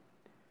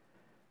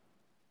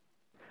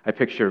 I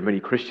picture many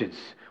Christians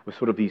with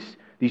sort of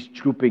these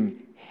drooping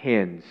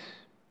hands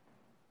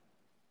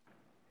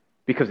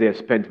because they have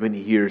spent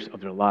many years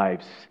of their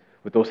lives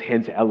with those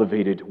hands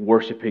elevated,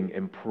 worshiping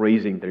and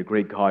praising their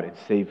great God and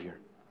Savior.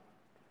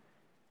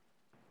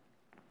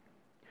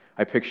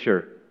 I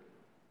picture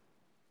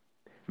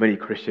many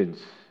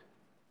Christians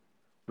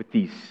with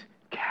these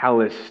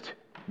calloused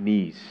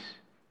knees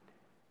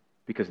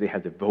because they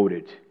have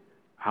devoted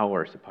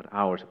hours upon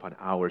hours upon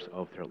hours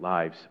of their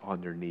lives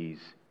on their knees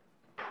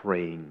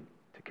praying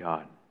to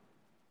God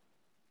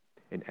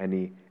in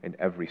any and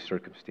every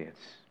circumstance.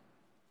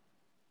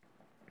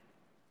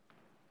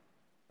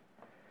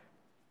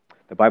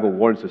 The Bible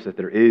warns us that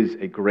there is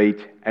a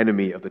great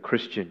enemy of the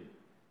Christian,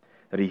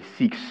 that he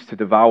seeks to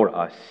devour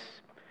us.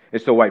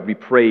 And so we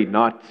pray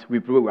not, we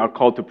are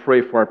called to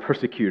pray for our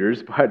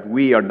persecutors, but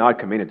we are not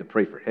commanded to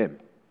pray for him.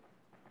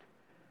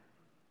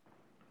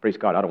 Praise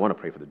God, I don't want to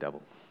pray for the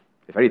devil.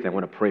 If anything, I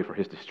want to pray for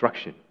his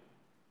destruction.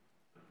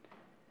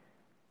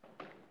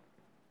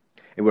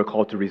 And we're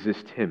called to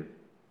resist him,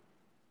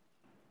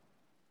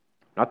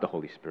 not the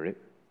Holy Spirit.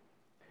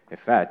 In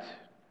fact,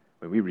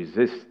 when we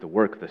resist the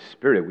work of the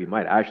Spirit, we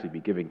might actually be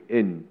giving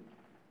in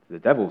to the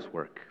devil's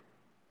work.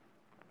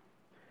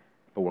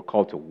 But we're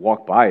called to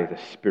walk by the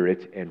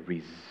Spirit and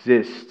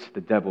resist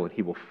the devil, and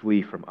he will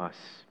flee from us.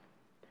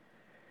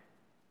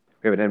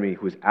 We have an enemy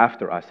who is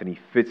after us, and he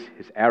fits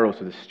his arrows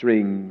to the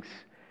strings,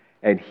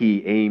 and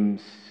he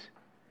aims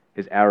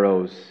his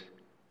arrows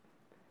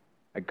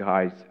at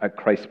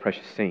Christ's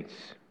precious saints.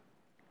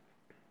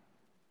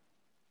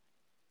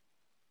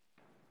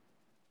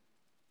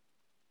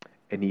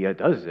 And he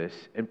does this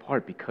in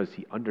part because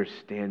he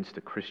understands the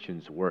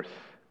Christian's worth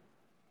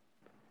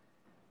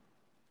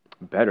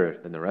better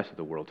than the rest of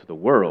the world. To the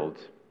world,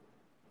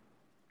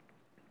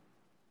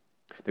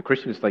 the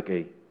Christian is like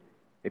a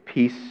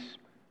piece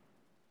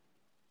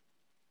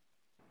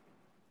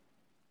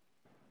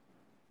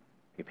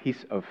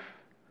of,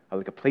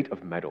 like a plate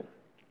of metal.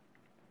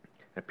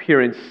 In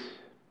appearance,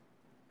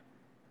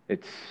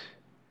 it's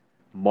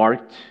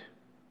marked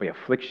by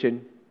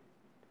affliction.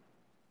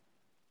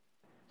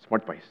 It's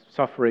marked by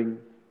suffering.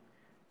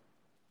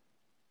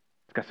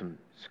 It's got some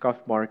scuff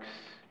marks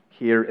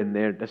here and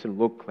there. It doesn't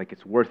look like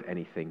it's worth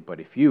anything,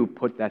 but if you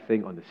put that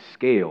thing on the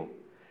scale,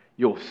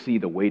 you'll see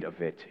the weight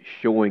of it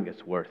showing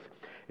its worth.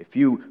 If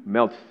you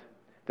melt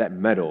that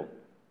metal,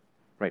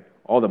 right,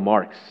 all the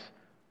marks,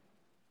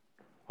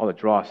 all the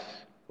dross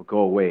will go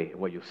away, and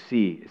what you'll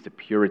see is the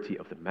purity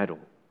of the metal.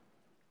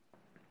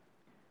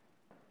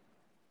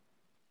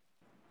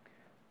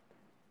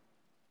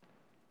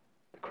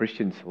 The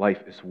Christian's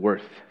life is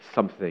worth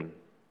something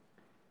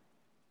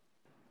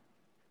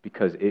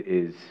because it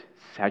is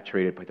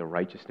saturated by the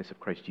righteousness of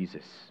Christ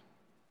Jesus.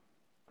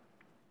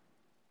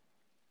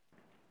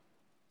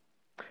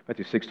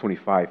 Matthew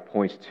 6:25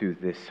 points to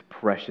this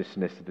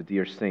preciousness of the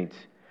dear saint.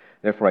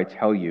 Therefore I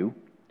tell you,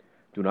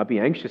 do not be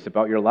anxious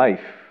about your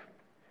life,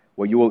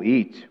 what you will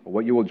eat or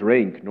what you will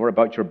drink, nor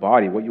about your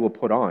body, what you will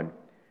put on.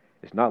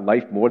 Is not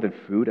life more than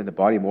food, and the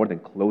body more than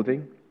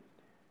clothing?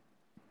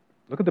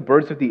 Look at the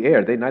birds of the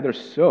air. They neither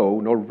sow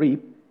nor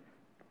reap,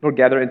 nor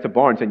gather into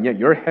barns, and yet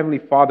your heavenly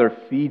Father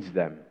feeds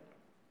them.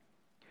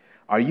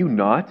 Are you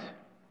not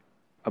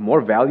of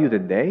more value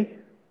than they?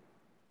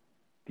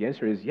 The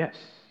answer is yes,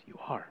 you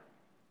are.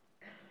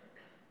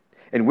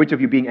 And which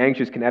of you, being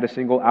anxious, can add a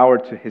single hour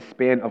to his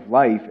span of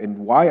life? And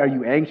why are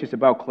you anxious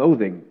about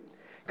clothing?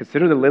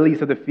 Consider the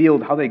lilies of the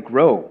field, how they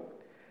grow.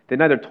 They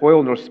neither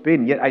toil nor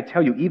spin, yet I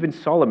tell you, even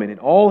Solomon in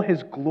all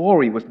his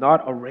glory was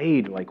not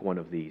arrayed like one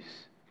of these.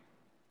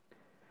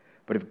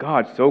 But if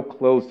God so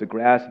clothes the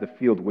grass of the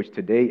field, which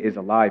today is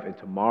alive and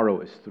tomorrow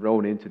is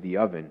thrown into the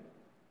oven,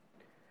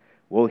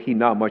 will he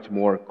not much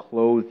more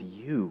clothe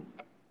you,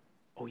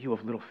 O you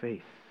of little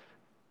faith?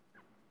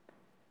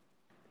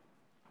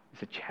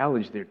 It's a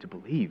challenge there to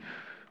believe,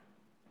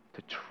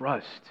 to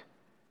trust,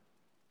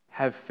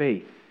 have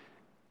faith.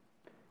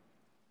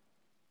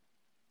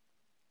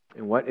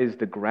 And what is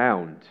the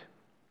ground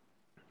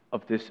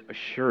of this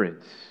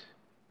assurance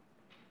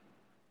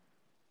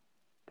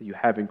that you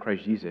have in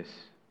Christ Jesus?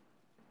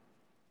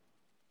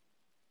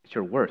 It's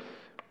your worth.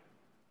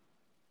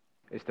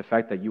 It's the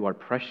fact that you are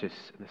precious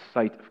in the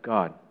sight of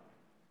God.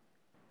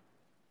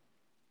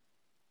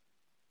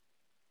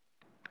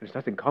 It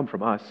doesn't come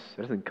from us.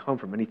 It doesn't come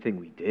from anything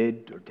we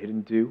did or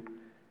didn't do.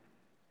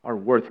 Our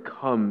worth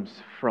comes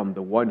from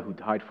the one who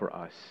died for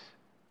us,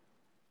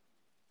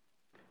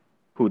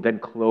 who then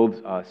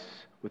clothes us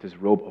with his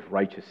robe of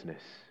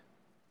righteousness.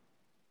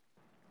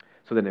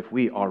 So then if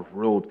we are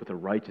robed with the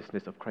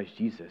righteousness of Christ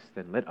Jesus,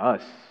 then let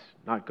us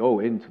not go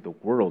into the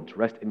world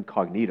dressed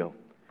incognito.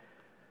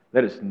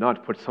 Let us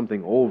not put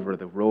something over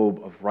the robe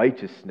of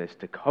righteousness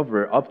to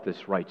cover up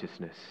this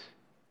righteousness.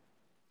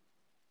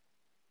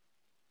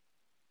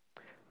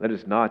 Let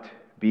us not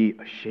be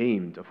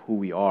ashamed of who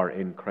we are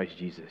in Christ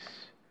Jesus.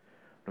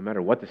 No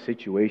matter what the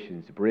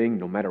situations bring,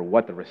 no matter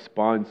what the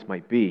response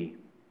might be,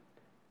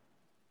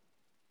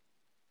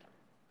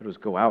 let us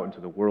go out into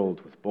the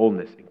world with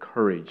boldness and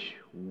courage,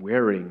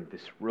 wearing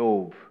this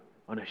robe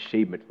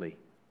unashamedly,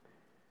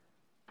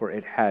 for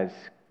it has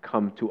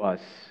come to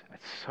us at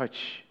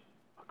such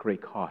a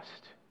great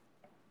cost.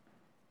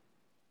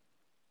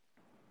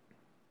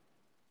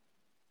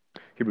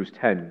 Hebrews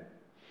 10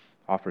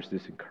 offers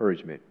this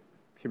encouragement.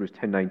 Hebrews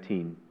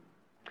 10:19.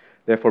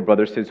 Therefore,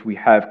 brothers, since we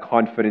have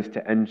confidence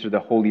to enter the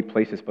holy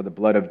places by the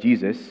blood of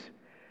Jesus,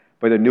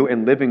 by the new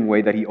and living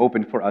way that he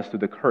opened for us through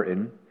the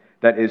curtain,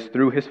 that is,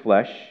 through his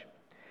flesh,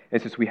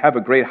 and since we have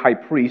a great high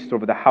priest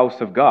over the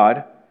house of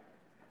God,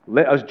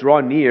 let us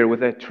draw near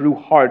with a true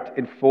heart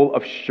and full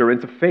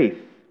assurance of faith,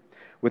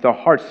 with our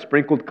hearts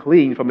sprinkled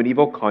clean from an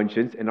evil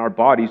conscience and our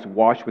bodies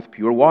washed with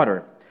pure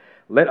water.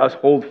 Let us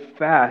hold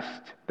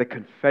fast the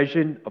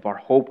confession of our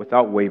hope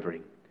without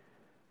wavering.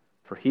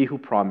 For he who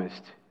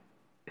promised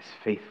is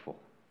faithful.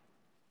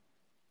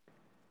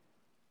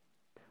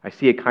 I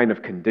see a kind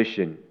of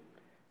condition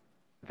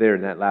there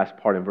in that last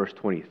part in verse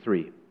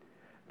 23.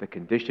 The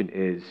condition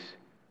is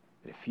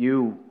that if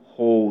you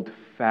hold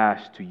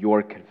fast to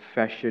your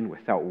confession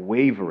without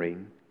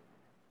wavering,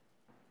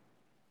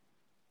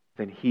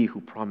 then he who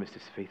promised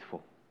is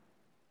faithful.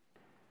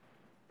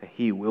 That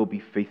he will be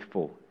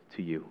faithful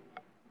to you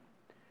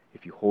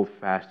if you hold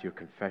fast to your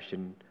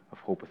confession of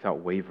hope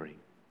without wavering.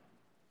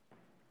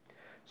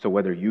 So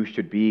whether you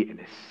should be in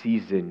a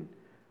season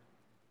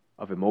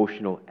of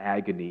emotional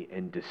agony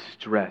and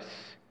distress,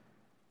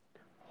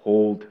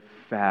 hold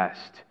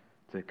fast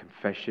to the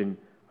confession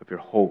of your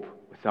hope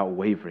without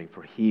wavering,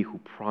 for he who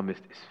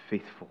promised is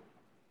faithful.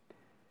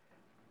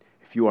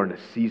 If you are in a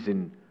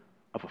season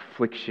of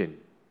affliction,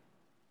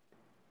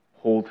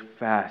 hold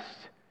fast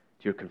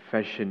to your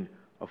confession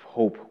of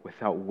hope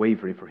without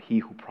wavering, for he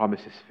who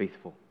promised is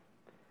faithful.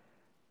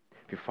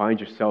 If you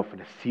find yourself in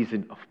a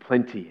season of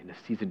plenty, in a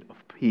season of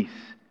peace,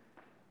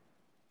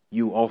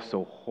 you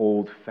also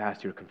hold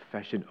fast your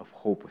confession of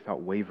hope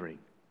without wavering.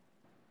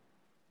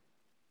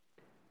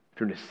 If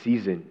you're in a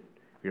season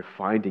where you're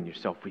finding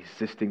yourself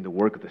resisting the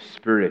work of the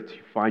Spirit,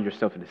 you find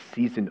yourself in a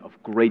season of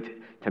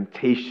great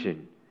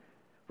temptation,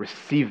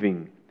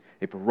 receiving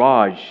a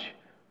barrage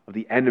of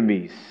the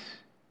enemy's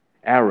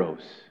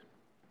arrows,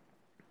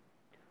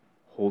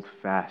 hold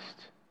fast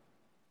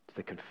to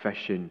the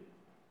confession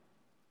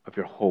of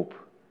your hope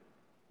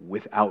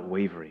without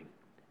wavering,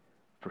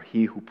 for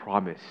he who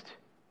promised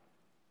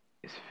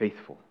is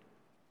faithful.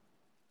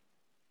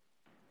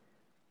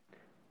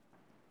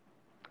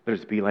 Let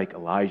us be like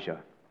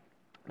Elijah,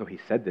 though he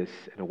said this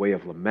in a way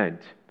of lament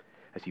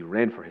as he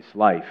ran for his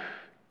life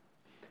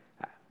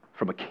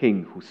from a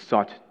king who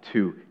sought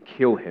to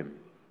kill him.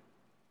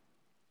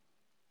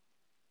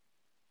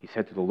 He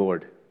said to the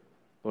Lord,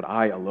 Lord,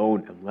 I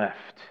alone am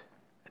left,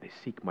 and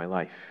I seek my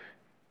life.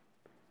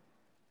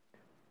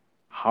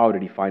 How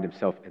did he find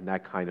himself in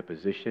that kind of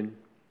position?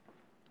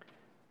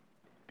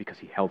 Because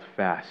he held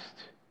fast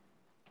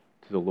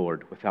to the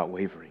Lord without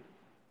wavering.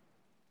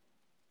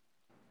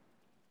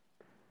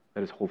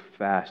 Let us hold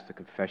fast the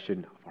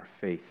confession of our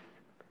faith.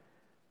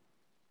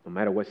 No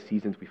matter what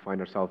seasons we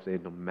find ourselves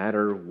in, no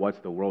matter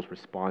what the world's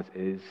response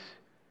is,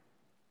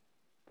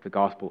 the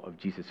gospel of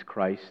Jesus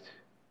Christ,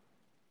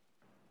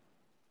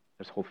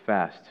 let us hold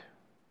fast,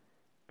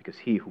 because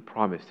he who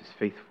promised is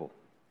faithful.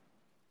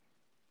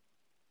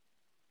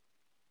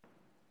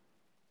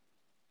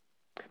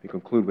 We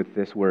conclude with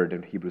this word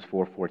in Hebrews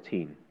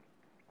 4:14.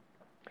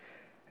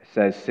 It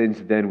says, since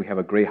then we have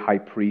a great high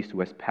priest who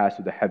has passed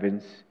through the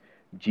heavens,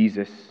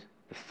 Jesus,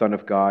 the Son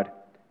of God,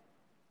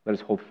 let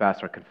us hold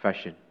fast our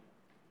confession.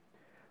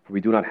 For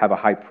we do not have a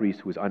high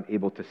priest who is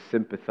unable to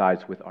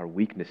sympathize with our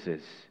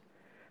weaknesses,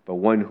 but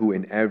one who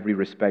in every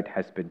respect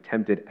has been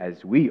tempted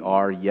as we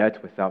are,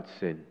 yet without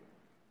sin.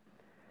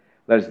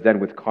 Let us then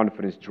with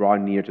confidence draw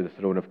near to the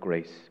throne of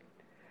grace,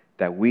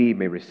 that we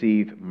may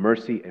receive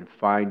mercy and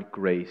find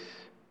grace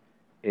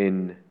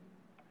in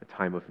a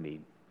time of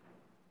need.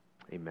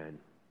 Amen.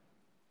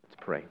 Let's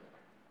pray.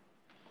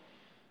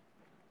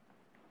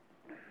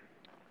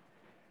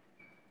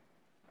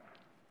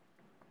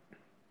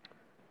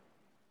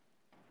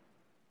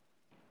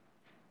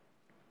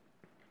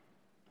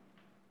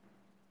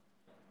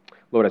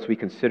 Lord, as we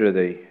consider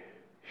the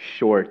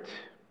short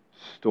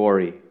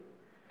story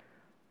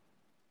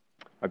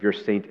of your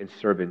saint and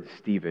servant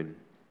Stephen,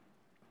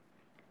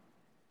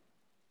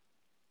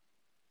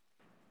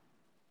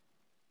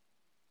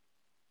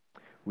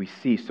 we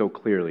see so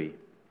clearly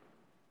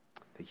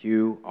that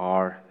you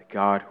are the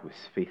God who is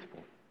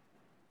faithful.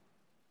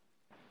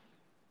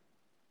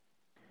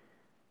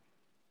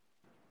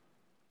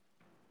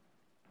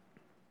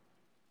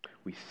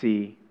 We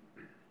see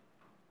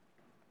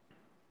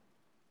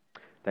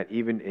that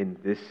even in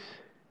this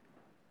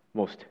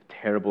most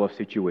terrible of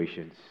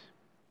situations,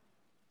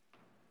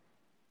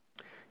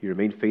 you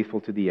remain faithful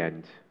to the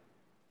end.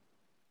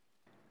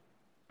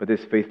 But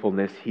this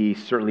faithfulness he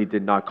certainly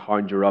did not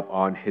conjure up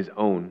on his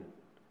own.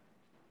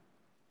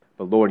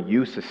 But Lord,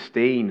 you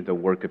sustain the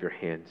work of your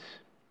hands.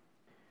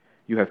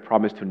 You have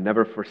promised to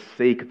never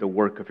forsake the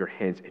work of your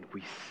hands. And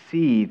we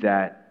see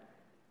that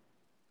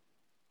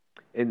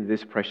in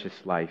this precious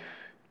life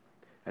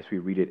as we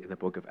read it in the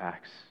book of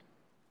Acts.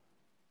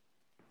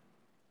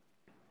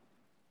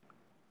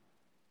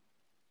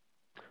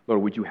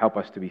 Lord, would you help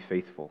us to be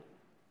faithful?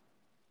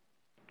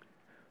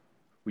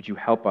 Would you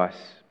help us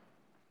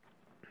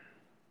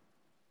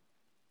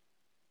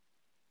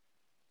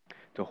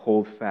to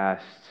hold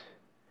fast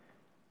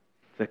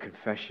the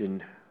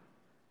confession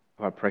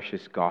of our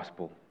precious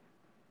gospel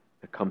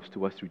that comes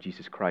to us through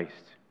Jesus Christ?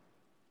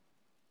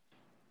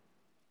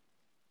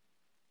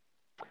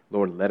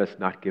 Lord, let us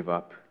not give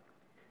up,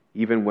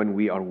 even when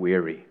we are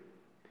weary,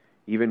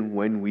 even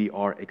when we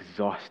are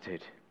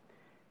exhausted,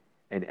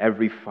 and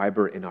every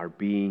fiber in our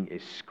being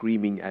is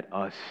screaming at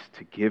us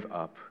to give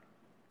up.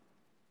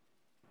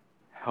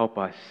 Help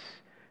us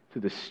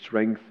through the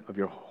strength of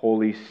your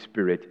Holy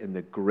Spirit and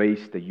the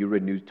grace that you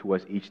renew to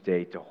us each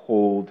day to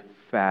hold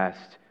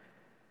fast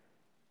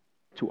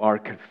to our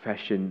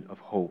confession of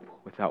hope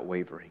without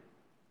wavering.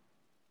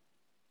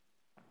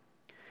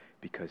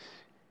 Because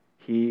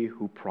he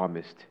who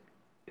promised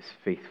is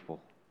faithful.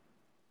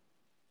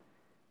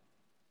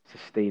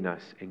 Sustain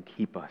us and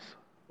keep us,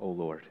 O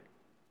Lord.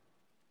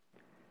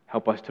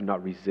 Help us to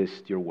not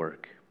resist your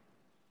work,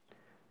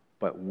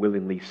 but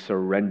willingly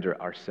surrender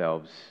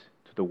ourselves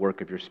to the work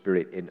of your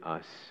Spirit in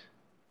us.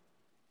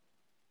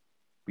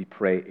 We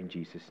pray in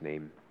Jesus'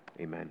 name.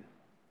 Amen.